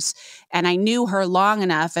years, and I knew her long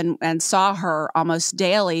enough and saw her almost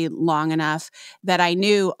daily long enough that I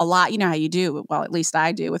knew a lot. You know how you do, well, at least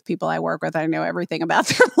I do with people I work with. I know everything about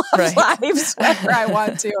their love lives, whether I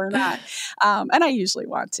want to or not. And I usually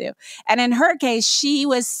want to. And in her case, she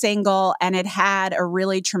was single and had had a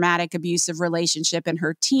really traumatic, abusive relationship in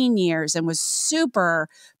her teen years and was super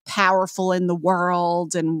powerful in the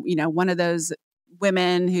world, and, one of those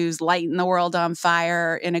women who's lighting the world on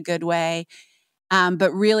fire in a good way,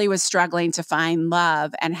 but really was struggling to find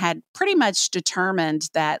love and had pretty much determined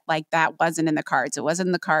that that wasn't in the cards. It wasn't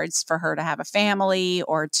in the cards for her to have a family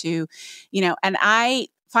or to, and I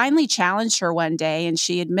finally challenged her one day, and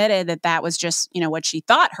she admitted that was just, what she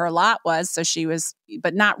thought her lot was. So she was,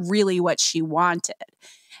 but not really what she wanted.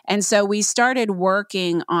 And so we started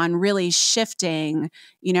working on really shifting,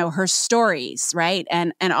 her stories, right?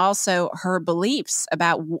 And also her beliefs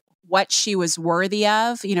about what she was worthy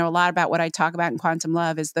of. A lot about what I talk about in Quantum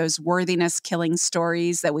Love is those worthiness killing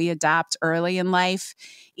stories that we adopt early in life.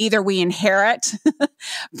 Either we inherit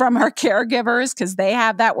from our caregivers because they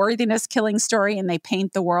have that worthiness killing story and they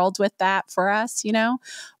paint the world with that for us,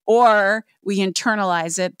 or we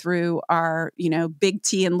internalize it through our, big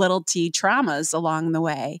T and little t traumas along the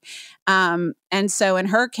way. And so in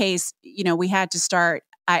her case, we had to start,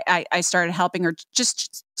 I started helping her,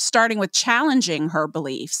 just starting with challenging her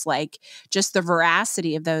beliefs, like just the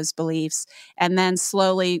veracity of those beliefs, and then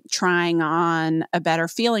slowly trying on a better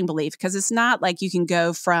feeling belief. Because it's not like you can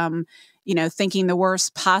go from, thinking the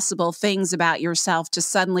worst possible things about yourself to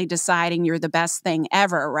suddenly deciding you're the best thing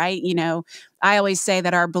ever, right? I always say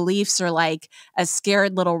that our beliefs are like a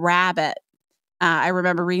scared little rabbit. I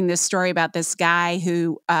remember reading this story about this guy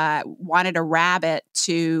who wanted a rabbit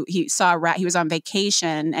he saw a rat. He was on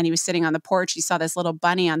vacation and he was sitting on the porch. He saw this little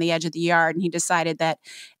bunny on the edge of the yard, and he decided that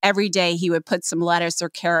every day he would put some lettuce or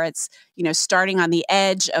carrots, starting on the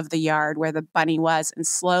edge of the yard where the bunny was, and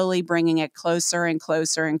slowly bringing it closer and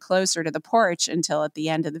closer and closer to the porch until at the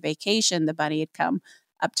end of the vacation, the bunny had come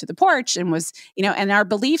up to the porch and was, and our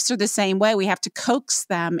beliefs are the same way. We have to coax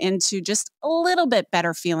them into just a little bit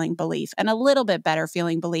better feeling belief and a little bit better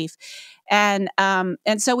feeling belief. And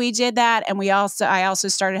so we did that. And I also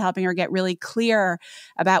started helping her get really clear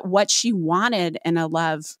about what she wanted in a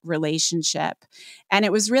love relationship. And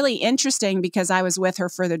it was really interesting because I was with her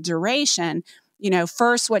for the duration.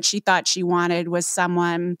 First, what she thought she wanted was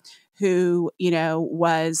someone who,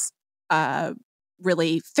 was,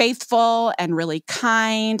 really faithful and really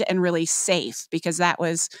kind and really safe, because that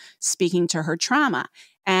was speaking to her trauma.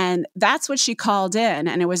 And that's what she called in.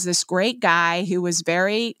 And it was this great guy who was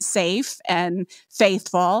very safe and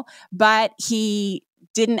faithful, but he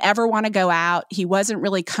didn't ever want to go out. He wasn't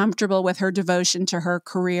really comfortable with her devotion to her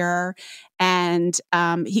career. And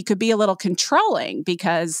he could be a little controlling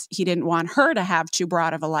because he didn't want her to have too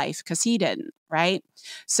broad of a life because he didn't, right?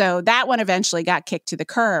 So that one eventually got kicked to the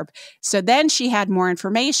curb. So then she had more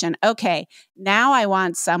information. Okay, now I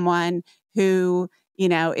want someone who,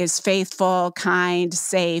 is faithful, kind,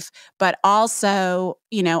 safe, but also,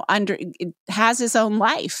 has his own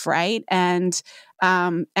life, right? And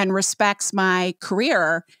respects my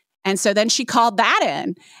career. And so then she called that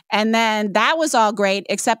in. And then that was all great,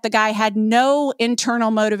 except the guy had no internal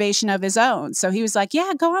motivation of his own. So he was like,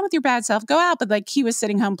 yeah, go on with your bad self, go out. But like he was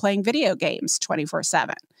sitting home playing video games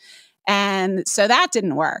 24/7. And so that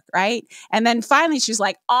didn't work, right? And then finally she's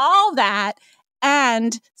like, all that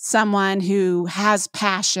and someone who has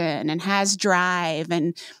passion and has drive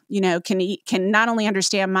and, can not only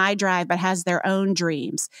understand my drive, but has their own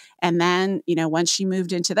dreams. And then, once she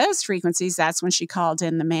moved into those frequencies, that's when she called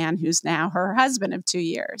in the man who's now her husband of 2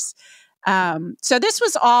 years. So this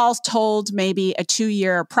was all told maybe a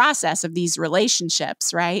 2-year process of these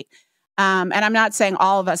relationships, right? And I'm not saying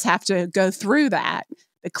all of us have to go through that.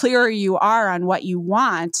 The clearer you are on what you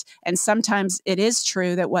want, and sometimes it is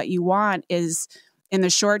true that what you want is, in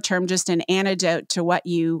the short term, just an antidote to what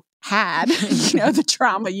you had, the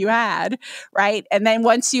trauma you had, right? And then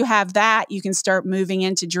once you have that, you can start moving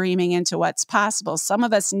into dreaming into what's possible. Some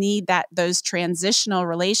of us need those transitional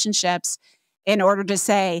relationships in order to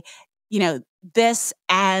say, this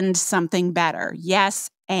and something better.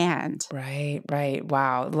 Yes, and. Right.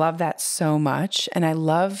 Wow. Love that so much. And I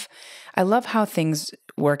love how things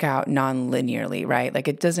work out non-linearly, right? Like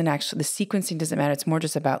the sequencing doesn't matter. It's more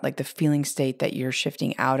just about like the feeling state that you're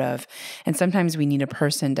shifting out of. And sometimes we need a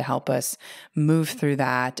person to help us move through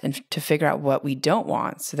that and to figure out what we don't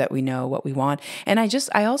want so that we know what we want. And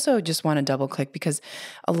I also just want to double click because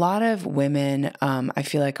a lot of women, I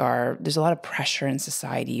feel like there's a lot of pressure in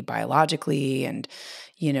society biologically and,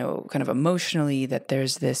 kind of emotionally, that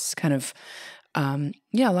there's this kind of, a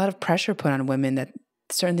lot of pressure put on women that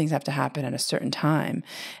certain things have to happen at a certain time.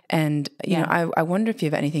 And, I wonder if you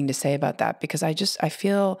have anything to say about that, because I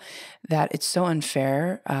feel that it's so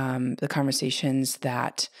unfair, the conversations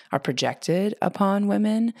that are projected upon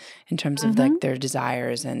women in terms of like their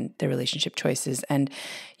desires and their relationship choices. And,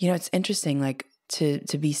 it's interesting, like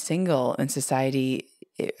to be single in society,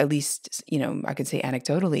 at least, I could say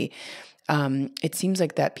anecdotally, it seems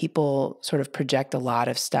like that people sort of project a lot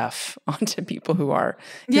of stuff onto people who are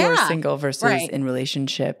single versus in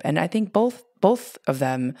relationship. And I think both of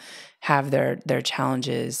them have their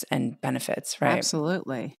challenges and benefits, right?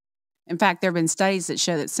 Absolutely. In fact, there have been studies that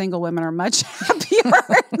show that single women are much happier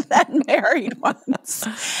than married ones.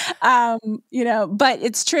 But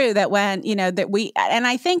it's true that when, and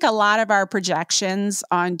I think a lot of our projections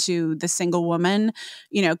onto the single woman,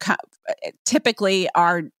 typically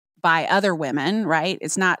are by other women, right?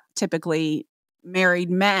 It's not typically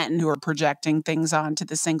married men who are projecting things onto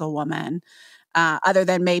the single woman. other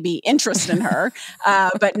than maybe interest in her,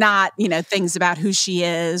 but not, things about who she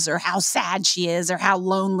is or how sad she is or how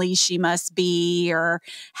lonely she must be or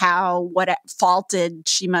what faulted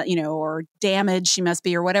she must, or damaged she must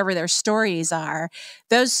be or whatever their stories are.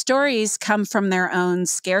 Those stories come from their own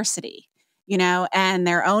scarcity, and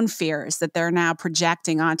their own fears that they're now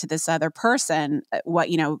projecting onto this other person,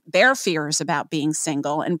 their fears about being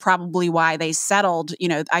single and probably why they settled.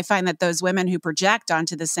 I find that those women who project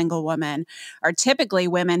onto the single woman are typically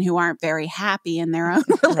women who aren't very happy in their own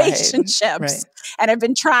relationships and have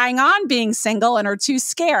been trying on being single and are too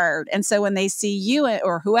scared. And so when they see you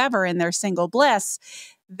or whoever in their single bliss,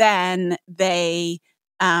 then they,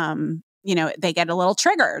 they get a little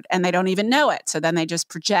triggered and they don't even know it. So then they just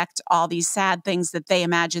project all these sad things that they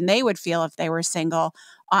imagine they would feel if they were single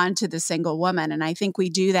onto the single woman. And I think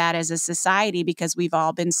we do that as a society because we've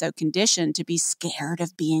all been so conditioned to be scared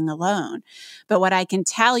of being alone. But what I can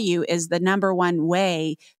tell you is the number one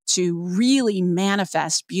way to really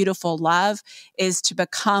manifest beautiful love is to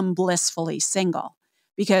become blissfully single.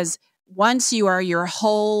 Because once you are your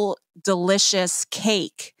whole delicious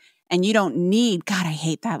cake, and you don't need, God, I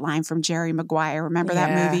hate that line from Jerry Maguire. Remember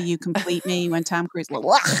that movie, You Complete Me, when Tom Cruise,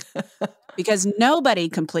 because nobody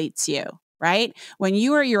completes you, right? When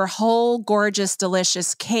you are your whole gorgeous,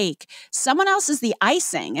 delicious cake, someone else is the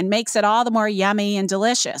icing and makes it all the more yummy and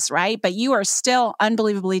delicious, right? But you are still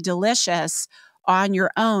unbelievably delicious on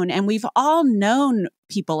your own. And we've all known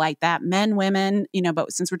people like that, men, women,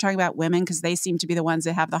 but since we're talking about women, because they seem to be the ones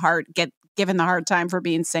that have get given the hard time for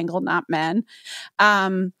being single, not men.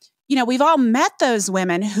 We've all met those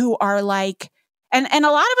women who are like, and a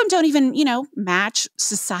lot of them don't even, match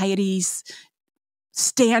society's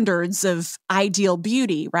standards of ideal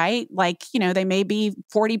beauty, right? Like, they may be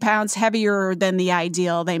 40 pounds heavier than the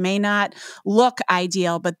ideal. They may not look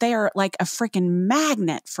ideal, but they are like a freaking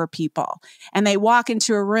magnet for people. And they walk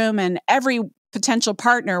into a room and every potential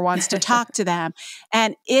partner wants to talk to them.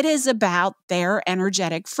 And it is about their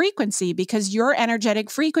energetic frequency, because your energetic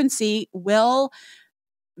frequency will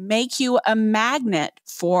make you a magnet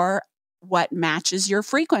for what matches your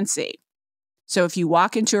frequency. So if you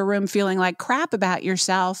walk into a room feeling like crap about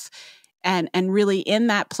yourself and really in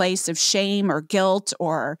that place of shame or guilt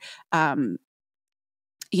or, not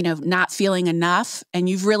feeling enough, and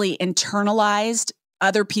you've really internalized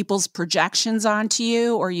other people's projections onto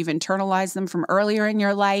you, or you've internalized them from earlier in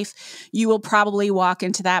your life, you will probably walk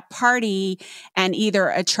into that party and either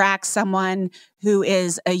attract someone who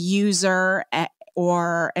is a user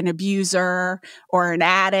or an abuser or an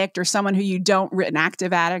addict or someone who an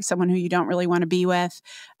active addict, someone who you don't really want to be with,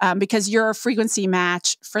 because you're a frequency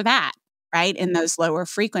match for that, right? In those lower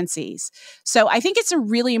frequencies. So I think it's a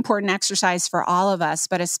really important exercise for all of us,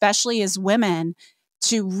 but especially as women,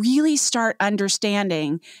 to really start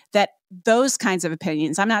understanding that those kinds of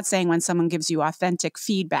opinions, I'm not saying when someone gives you authentic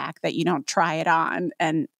feedback that you don't try it on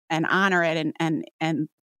and honor it and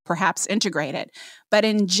perhaps integrate it. But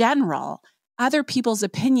in general, other people's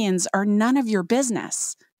opinions are none of your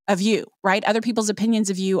business of you, right? Other people's opinions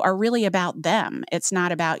of you are really about them. It's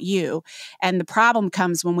not about you. And the problem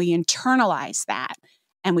comes when we internalize that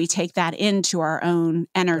and we take that into our own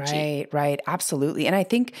energy. Right. Absolutely. And I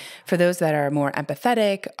think for those that are more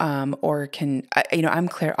empathetic or I'm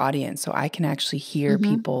clairaudient, so I can actually hear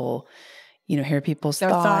people hear people's Their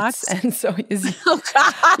thoughts. And so oh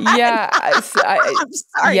God. Yeah. I'm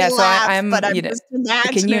sorry to laugh, but I'm just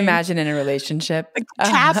imagining. Can you imagine in a relationship? The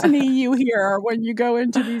cacophony you hear when you go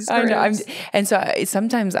into these groups. I know. And so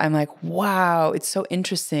sometimes I'm like, wow, it's so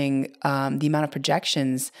interesting, the amount of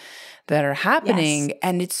projections that are happening. Yes.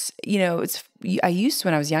 And it's,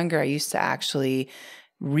 when I was younger, I used to actually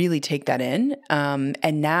really take that in.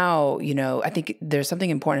 And now, I think there's something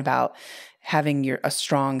important about having a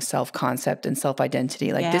strong self-concept and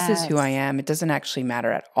self-identity. Like, yes. This is who I am. It doesn't actually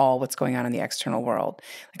matter at all what's going on in the external world.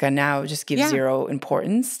 Like, I now just give zero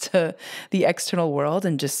importance to the external world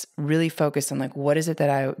and just really focus on like, what is it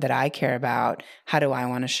that I care about? How do I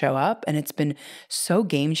want to show up? And it's been so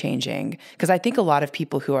game-changing, because I think a lot of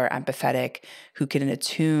people who are empathetic, who can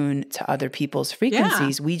attune to other people's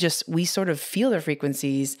frequencies, we sort of feel their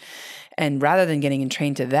frequencies. And rather than getting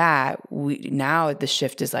entrained to that, now the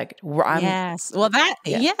shift is like, yes. Well,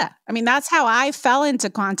 I mean, that's how I fell into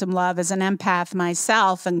quantum love as an empath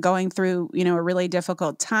myself, and going through, a really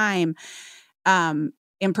difficult time.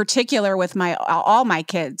 In particular with all my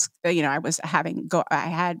kids,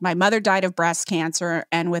 my mother died of breast cancer,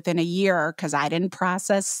 and within a year, because I didn't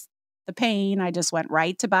process the pain, I just went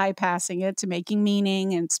right to bypassing it, to making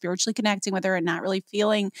meaning and spiritually connecting with her and not really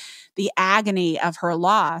feeling the agony of her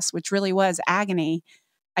loss, which really was agony.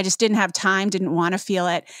 I just didn't have time, didn't want to feel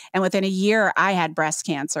it. And within a year, I had breast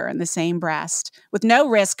cancer in the same breast with no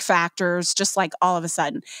risk factors, just like all of a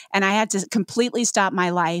sudden. And I had to completely stop my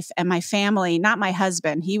life and my family, not my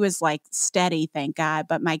husband. He was like steady, thank God.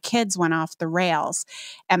 But my kids went off the rails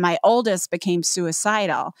and my oldest became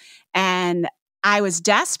suicidal. And I was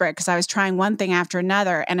desperate because I was trying one thing after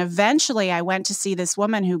another. And eventually I went to see this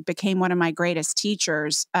woman who became one of my greatest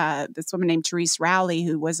teachers, this woman named Therese Rowley,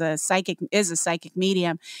 who is a psychic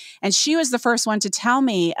medium. And she was the first one to tell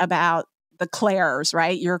me about the clairs,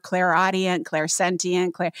 right? You're clairaudient,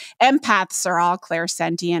 clairsentient, empaths are all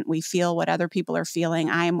clairsentient. We feel what other people are feeling.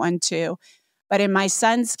 I am one too. But in my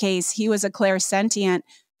son's case, he was a clairsentient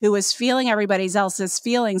who was feeling everybody else's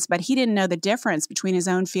feelings, but he didn't know the difference between his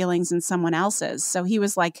own feelings and someone else's. So he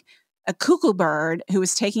was like a cuckoo bird who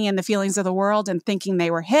was taking in the feelings of the world and thinking they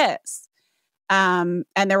were his. And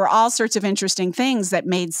there were all sorts of interesting things that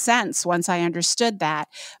made sense once I understood that.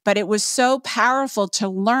 But it was so powerful to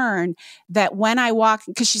learn that when I walk,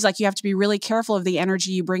 because she's like, you have to be really careful of the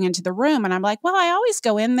energy you bring into the room. And I'm like, well, I always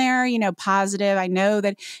go in there, positive. I know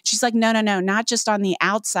that. She's like, no, not just on the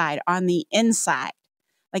outside, on the inside.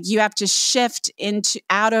 Like you have to shift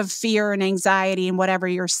out of fear and anxiety and whatever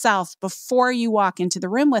yourself before you walk into the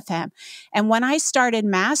room with him. And when I started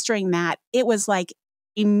mastering that, it was like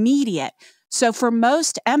immediate. So for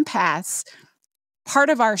most empaths, part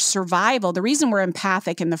of our survival, the reason we're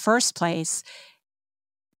empathic in the first place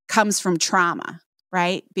comes from trauma,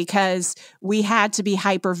 right? Because we had to be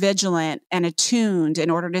hypervigilant and attuned in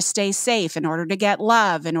order to stay safe, in order to get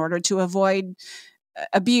love, in order to avoid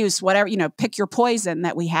abuse, whatever, pick your poison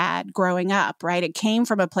that we had growing up, right? It came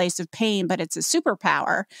from a place of pain, but it's a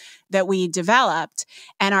superpower that we developed.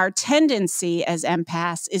 And our tendency as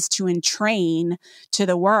empaths is to entrain to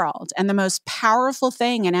the world. And the most powerful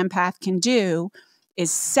thing an empath can do is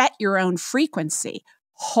set your own frequency,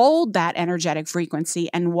 hold that energetic frequency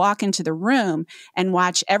and walk into the room and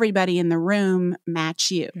watch everybody in the room match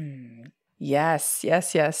you. Yes.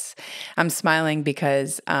 I'm smiling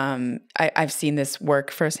because I've seen this work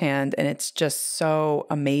firsthand, and it's just so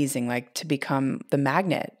amazing, like to become the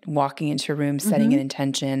magnet, walking into a room, setting an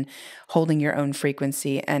intention, holding your own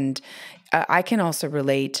frequency. And I can also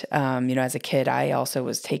relate, as a kid, I also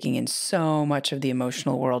was taking in so much of the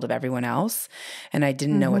emotional world of everyone else, and I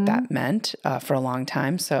didn't know what that meant for a long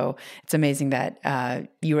time. So it's amazing that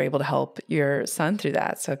you were able to help your son through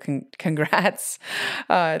that. So congrats.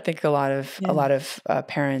 I think a lot of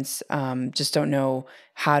parents just don't know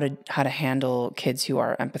how to handle kids who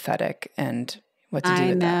are empathetic and what to do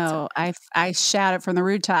with that. I know. I shout it from the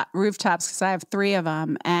rooftops because I have 3 of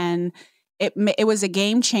them, and it was a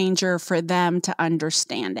game changer for them to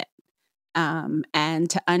understand it. And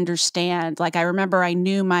to understand, like, I remember I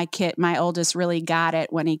knew my oldest really got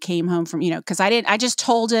it when he came home from, because I just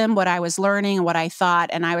told him what I was learning and what I thought.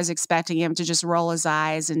 And I was expecting him to just roll his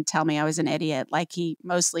eyes and tell me I was an idiot, like he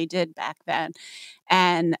mostly did back then.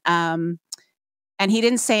 And he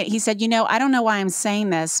didn't say it. He said, I don't know why I'm saying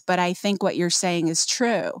this, but I think what you're saying is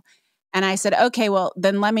true. And I said, okay, well,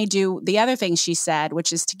 then let me do the other thing she said,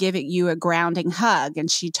 which is to give you a grounding hug.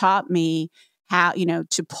 And she taught me how,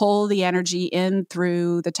 to pull the energy in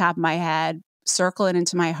through the top of my head, circle it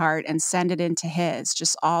into my heart, and send it into his,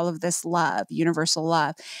 just all of this love, universal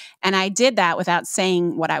love. And I did that without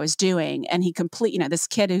saying what I was doing. And he this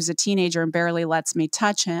kid who's a teenager and barely lets me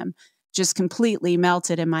touch him, just completely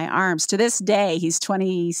melted in my arms. To this day, he's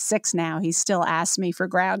 26 now. He still asks me for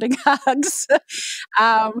grounding hugs.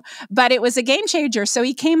 But it was a game changer. So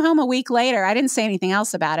he came home a week later. I didn't say anything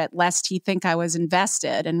else about it, lest he think I was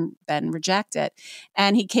invested and then reject it.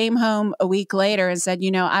 And he came home a week later and said,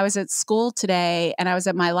 I was at school today and I was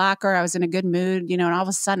at my locker. I was in a good mood, and all of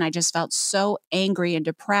a sudden I just felt so angry and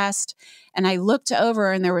depressed. And I looked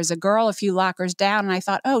over and there was a girl a few lockers down, and I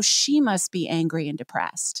thought, oh, she must be angry and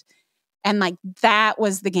depressed. And like, that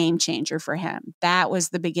was the game changer for him. That was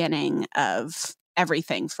the beginning of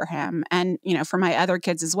everything for him. And, for my other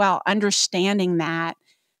kids as well, understanding that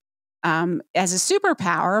as a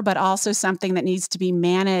superpower, but also something that needs to be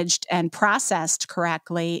managed and processed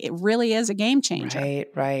correctly. It really is a game changer.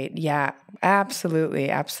 Right. Yeah, absolutely,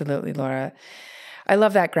 Laura. I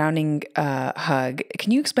love that grounding hug.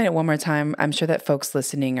 Can you explain it one more time? I'm sure that folks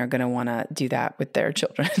listening are going to want to do that with their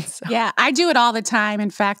children. So. Yeah, I do it all the time.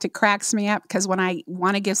 In fact, it cracks me up because when I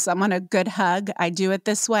want to give someone a good hug, I do it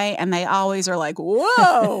this way. And they always are like,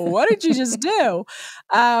 whoa, what did you just do?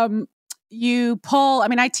 You pull,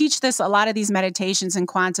 I teach a lot of these meditations in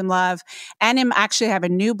quantum love, and actually have a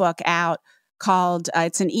new book out called,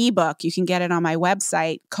 it's an ebook. You can get it on my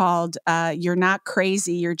website called You're Not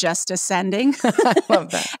Crazy, You're Just Ascending. I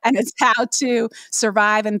love that. And it's how to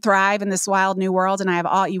survive and thrive in this wild new world. And I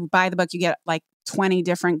have you buy the book, you get like 20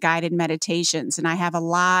 different guided meditations. And I have a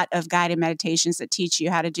lot of guided meditations that teach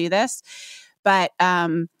you how to do this. But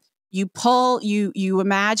you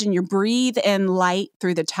imagine you breathe in light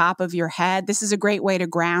through the top of your head. This is a great way to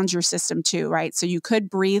ground your system too, right? So you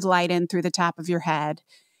could breathe light in through the top of your head.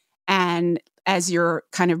 And as you're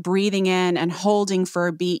kind of breathing in and holding for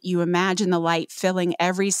a beat, you imagine the light filling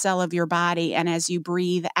every cell of your body. And as you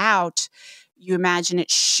breathe out, you imagine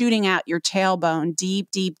it shooting out your tailbone deep,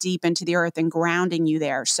 deep, deep into the earth and grounding you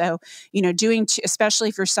there. So, especially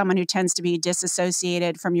if you're someone who tends to be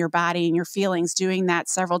disassociated from your body and your feelings, doing that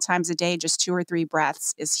several times a day, just 2 or 3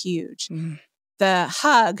 breaths is huge. Mm. The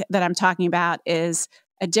hug that I'm talking about is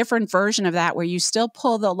a different version of that, where you still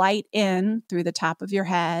pull the light in through the top of your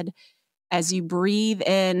head. As you breathe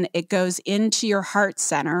in, it goes into your heart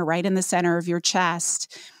center, right in the center of your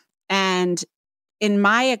chest. And in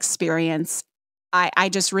my experience, I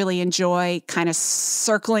just really enjoy kind of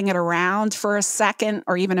circling it around for a second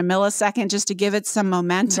or even a millisecond just to give it some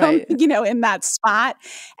momentum, right, in that spot,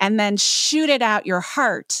 and then shoot it out your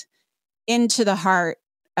heart into the heart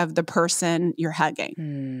of the person you're hugging.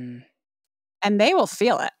 Mm. And they will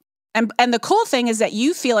feel it. And the cool thing is that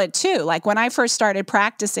you feel it too. Like when I first started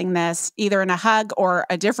practicing this, either in a hug or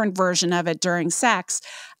a different version of it during sex,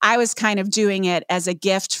 I was kind of doing it as a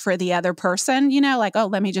gift for the other person, like, oh,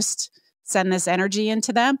 let me just send this energy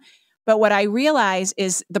into them. But what I realize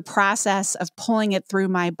is the process of pulling it through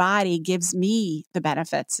my body gives me the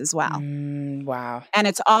benefits as well. Wow. And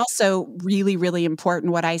it's also really, really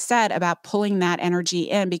important what I said about pulling that energy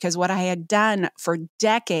in, because what I had done for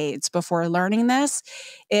decades before learning this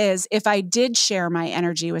is if I did share my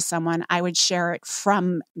energy with someone, I would share it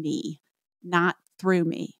from me, not through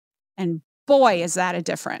me. And boy, is that a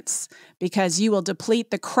difference, because you will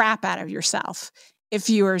deplete the crap out of yourself if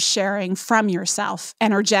you are sharing from yourself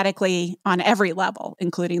energetically on every level,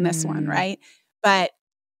 including this one, right? But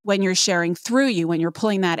when you're sharing through you, when you're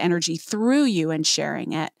pulling that energy through you and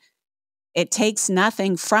sharing it, it takes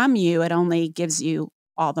nothing from you. It only gives you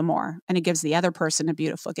all the more. And it gives the other person a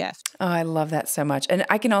beautiful gift. Oh, I love that so much. And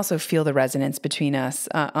I can also feel the resonance between us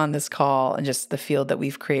on this call and just the field that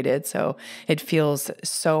we've created. So it feels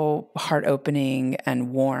so heart-opening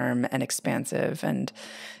and warm and expansive. And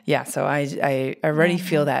yeah, so I already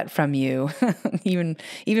feel that from you,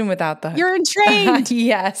 even without the... You're trained.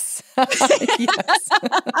 Yes. Yes.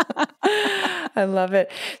 I love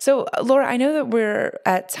it. So Laura, I know that we're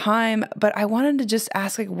at time, but I wanted to just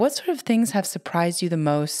ask, what sort of things have surprised you the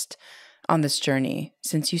most on this journey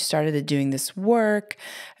since you started doing this work?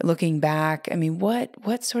 Looking back,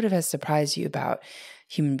 what sort of has surprised you about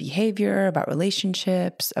human behavior, about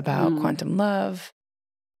relationships, about quantum love?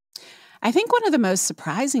 I think one of the most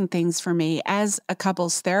surprising things for me as a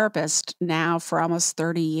couples therapist now for almost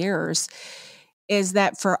 30 years is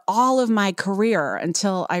that for all of my career,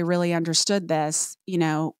 until I really understood this,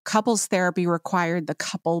 couples therapy required the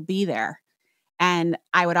couple be there. And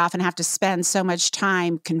I would often have to spend so much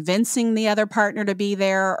time convincing the other partner to be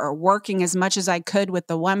there, or working as much as I could with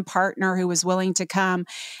the one partner who was willing to come.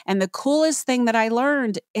 And the coolest thing that I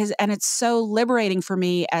learned is, and it's so liberating for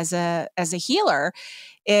me as a healer,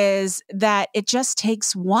 is that it just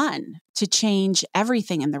takes one to change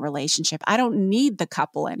everything in the relationship. I don't need the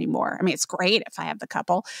couple anymore. It's great if I have the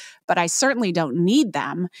couple, but I certainly don't need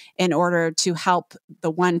them in order to help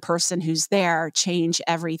the one person who's there change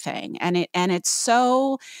everything. And it's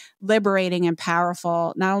so liberating and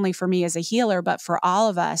powerful, not only for me as a healer, but for all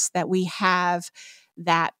of us, that we have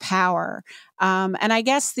that power. And I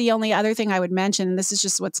guess the only other thing I would mention, and this is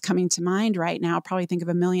just what's coming to mind right now, I'll probably think of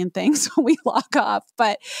a million things when we log off,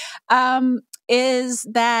 but is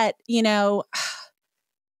that,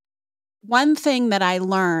 one thing that I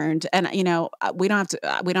learned, and we don't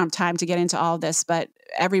have time to get into all of this, but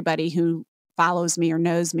everybody who follows me or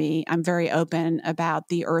knows me, I'm very open about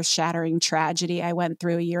the earth-shattering tragedy I went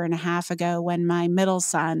through 1.5 years ago when my middle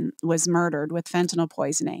son was murdered with fentanyl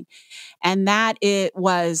poisoning. And that it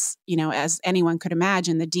was, as anyone could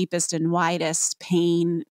imagine, the deepest and widest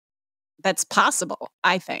pain that's possible,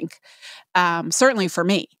 I think, certainly for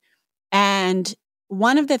me. And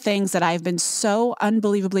one of the things that I've been so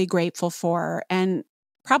unbelievably grateful for, and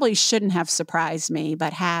probably shouldn't have surprised me,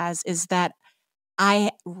 but has, is that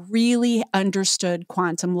I really understood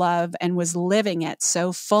quantum love and was living it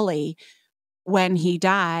so fully when he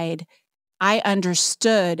died. I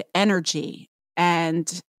understood energy.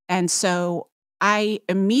 And so I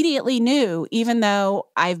immediately knew, even though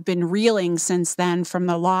I've been reeling since then from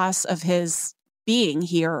the loss of his being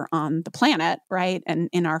here on the planet, right? And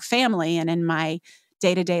in our family and in my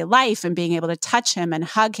day-to-day life, and being able to touch him and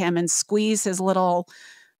hug him and squeeze his little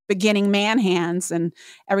beginning man hands and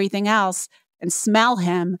everything else and smell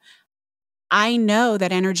him, I know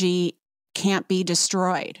that energy can't be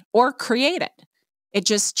destroyed or created. It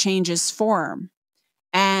just changes form.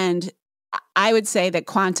 And I would say that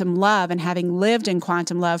quantum love, and having lived in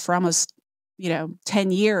quantum love for almost,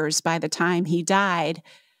 10 years by the time he died,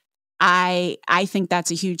 I think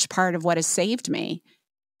that's a huge part of what has saved me,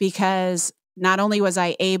 because not only was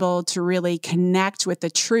I able to really connect with the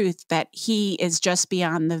truth that he is just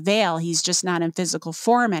beyond the veil, he's just not in physical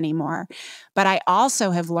form anymore, but I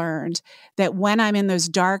also have learned that when I'm in those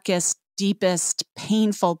darkest, deepest,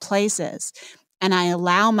 painful places, and I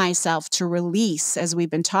allow myself to release, as we've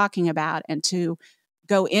been talking about, and to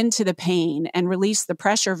go into the pain and release the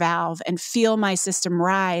pressure valve and feel my system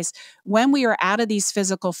rise, when we are out of these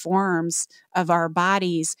physical forms of our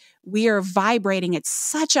bodies, we are vibrating at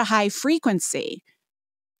such a high frequency.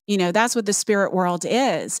 That's what the spirit world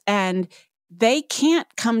is. And they can't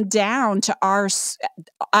come down to us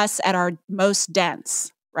at our most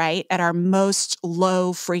dense, right? At our most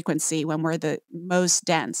low frequency, when we're the most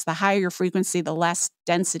dense. The higher your frequency, the less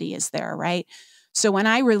density is there, right? So when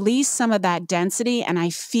I release some of that density and I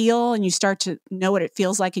feel, and you start to know what it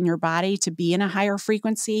feels like in your body to be in a higher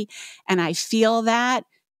frequency, and I feel that,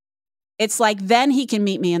 it's like then he can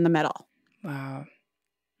meet me in the middle. Wow.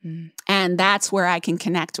 Mm. And that's where I can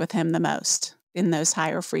connect with him the most, in those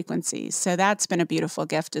higher frequencies. So that's been a beautiful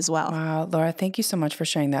gift as well. Wow, Laura, thank you so much for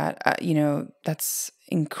sharing that. That's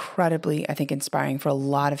incredibly, I think, inspiring for a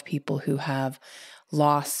lot of people who have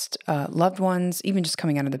lost loved ones, even just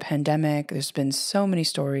coming out of the pandemic. There's been so many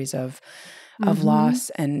stories of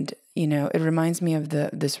loss. And, it reminds me of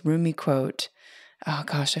this Rumi quote. Oh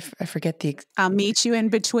gosh, I forget I'll meet you in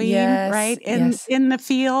between, yes, right? Yes. In the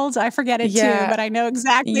fields. I forget it too, but I know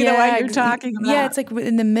exactly the one you're talking about. Yeah, it's like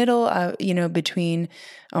in the middle, between,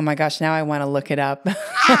 oh my gosh, now I want to look it up.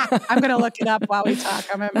 I'm going to look it up while we talk.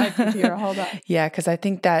 I'm at my computer. Hold on. Yeah, because I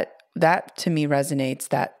think that to me resonates,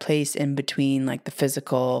 that place in between, like the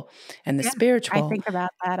physical and the spiritual. I think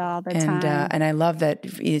about that all the time. And I love that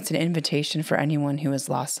it's an invitation for anyone who has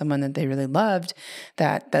lost someone that they really loved,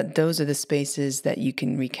 that those are the spaces that you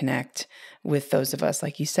can reconnect with those of us.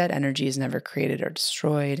 Like you said, energy is never created or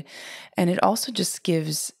destroyed. And it also just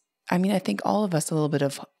gives, I think all of us a little bit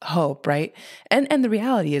of hope, right? And the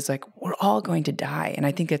reality is, like, we're all going to die. And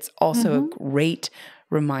I think it's also a great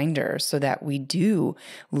reminder, so that we do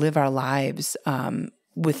live our lives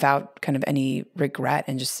without kind of any regret,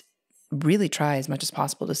 and just really try as much as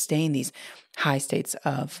possible to stay in these high states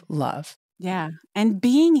of love. Yeah. And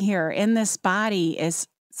being here in this body is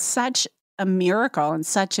such a miracle and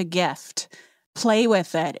such a gift. Play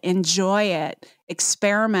with it, enjoy it,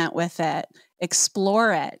 experiment with it,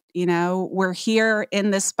 explore it. We're here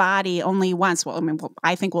in this body only once. Well,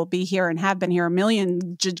 I think we'll be here and have been here a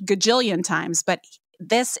million gajillion times, but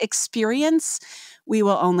this experience we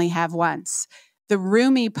will only have once. The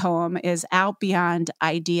Rumi poem is out beyond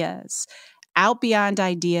ideas. Out beyond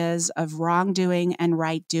ideas of wrongdoing and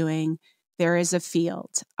right doing, there is a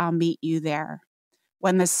field. I'll meet you there.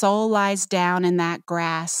 When the soul lies down in that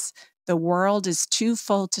grass, the world is too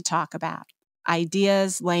full to talk about.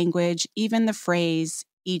 Ideas, language, even the phrase,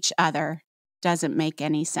 each other, doesn't make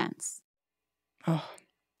any sense. Oh,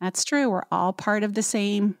 that's true. We're all part of the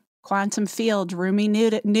same quantum field. Rumi knew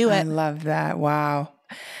it. I love that. Wow.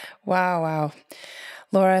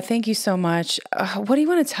 Laura, thank you so much. What do you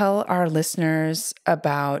want to tell our listeners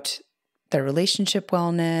about their relationship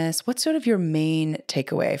wellness? What's sort of your main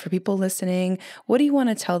takeaway for people listening? What do you want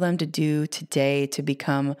to tell them to do today to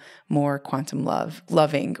become more quantum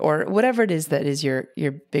loving, or whatever it is that is your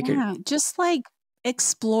bigger? Yeah, just like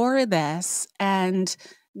explore this and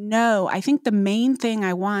know. I think the main thing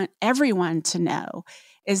I want everyone to know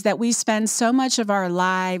is that we spend so much of our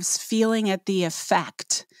lives feeling at the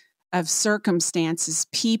effect of circumstances,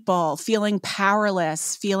 people, feeling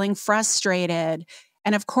powerless, feeling frustrated.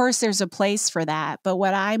 And of course, there's a place for that. But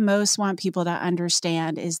what I most want people to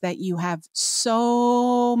understand is that you have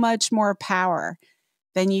so much more power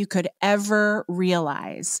than you could ever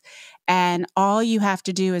realize. And all you have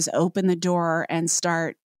to do is open the door and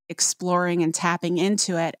start exploring and tapping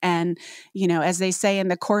into it. And, as they say in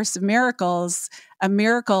the Course of Miracles, a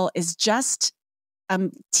miracle is just a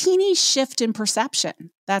teeny shift in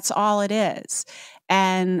perception. That's all it is.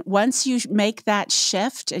 And once you make that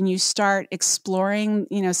shift and you start exploring,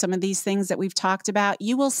 some of these things that we've talked about,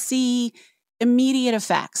 you will see immediate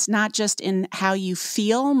effects, not just in how you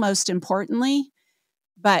feel, most importantly,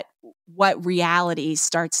 but what reality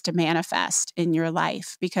starts to manifest in your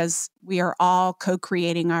life, because we are all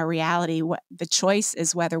co-creating our reality. The choice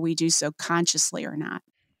is whether we do so consciously or not.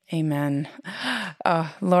 Amen.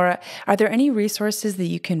 Laura, are there any resources that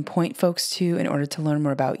you can point folks to in order to learn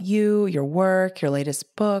more about you, your work, your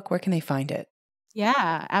latest book? Where can they find it?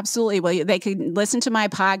 Yeah, absolutely. Well, they can listen to my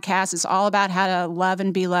podcast. It's all about how to love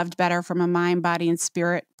and be loved better from a mind, body, and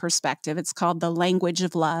spirit perspective. It's called The Language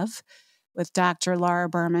of Love with Dr. Laura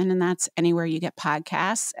Berman, and that's anywhere you get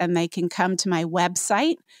podcasts. And they can come to my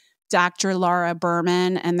website, Dr. Laura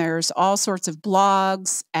Berman, and there's all sorts of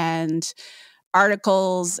blogs and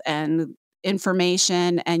articles and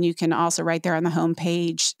information. And you can also right there on the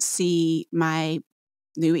homepage see my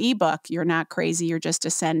new ebook, You're Not Crazy, You're Just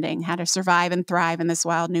Ascending, How to Survive and Thrive in This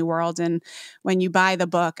Wild New World. And when you buy the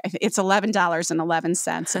book, it's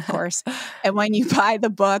 $11.11, of course. And when you buy the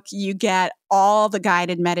book, you get all the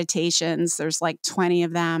guided meditations. There's like 20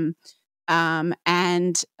 of them.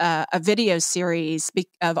 And a video series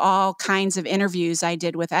of all kinds of interviews I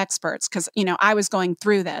did with experts. Because, I was going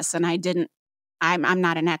through this and I'm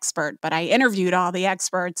not an expert, but I interviewed all the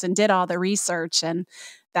experts and did all the research, and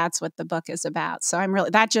that's what the book is about. So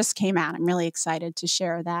that just came out. I'm really excited to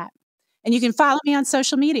share that. And you can follow me on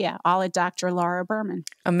social media, all at Dr. Laura Berman.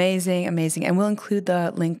 Amazing, amazing. And we'll include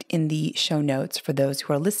the link in the show notes for those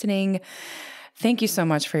who are listening. Thank you so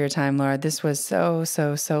much for your time, Laura. This was so,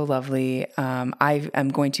 so, so lovely. I am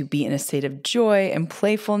going to be in a state of joy and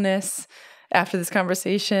playfulness after this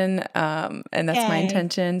conversation, and that's my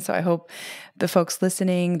intention. So I hope the folks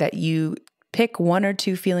listening that you pick one or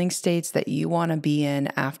two feeling states that you want to be in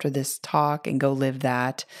after this talk and go live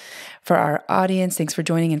that. For our audience, thanks for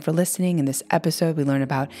joining and for listening. In this episode, we learn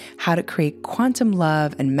about how to create quantum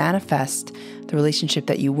love and manifest the relationship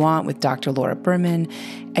that you want with Dr. Laura Berman.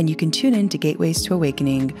 And you can tune in to Gateways to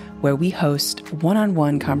Awakening, where we host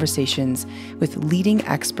one-on-one conversations with leading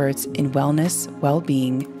experts in wellness,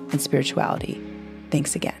 well-being, and spirituality.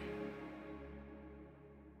 Thanks again.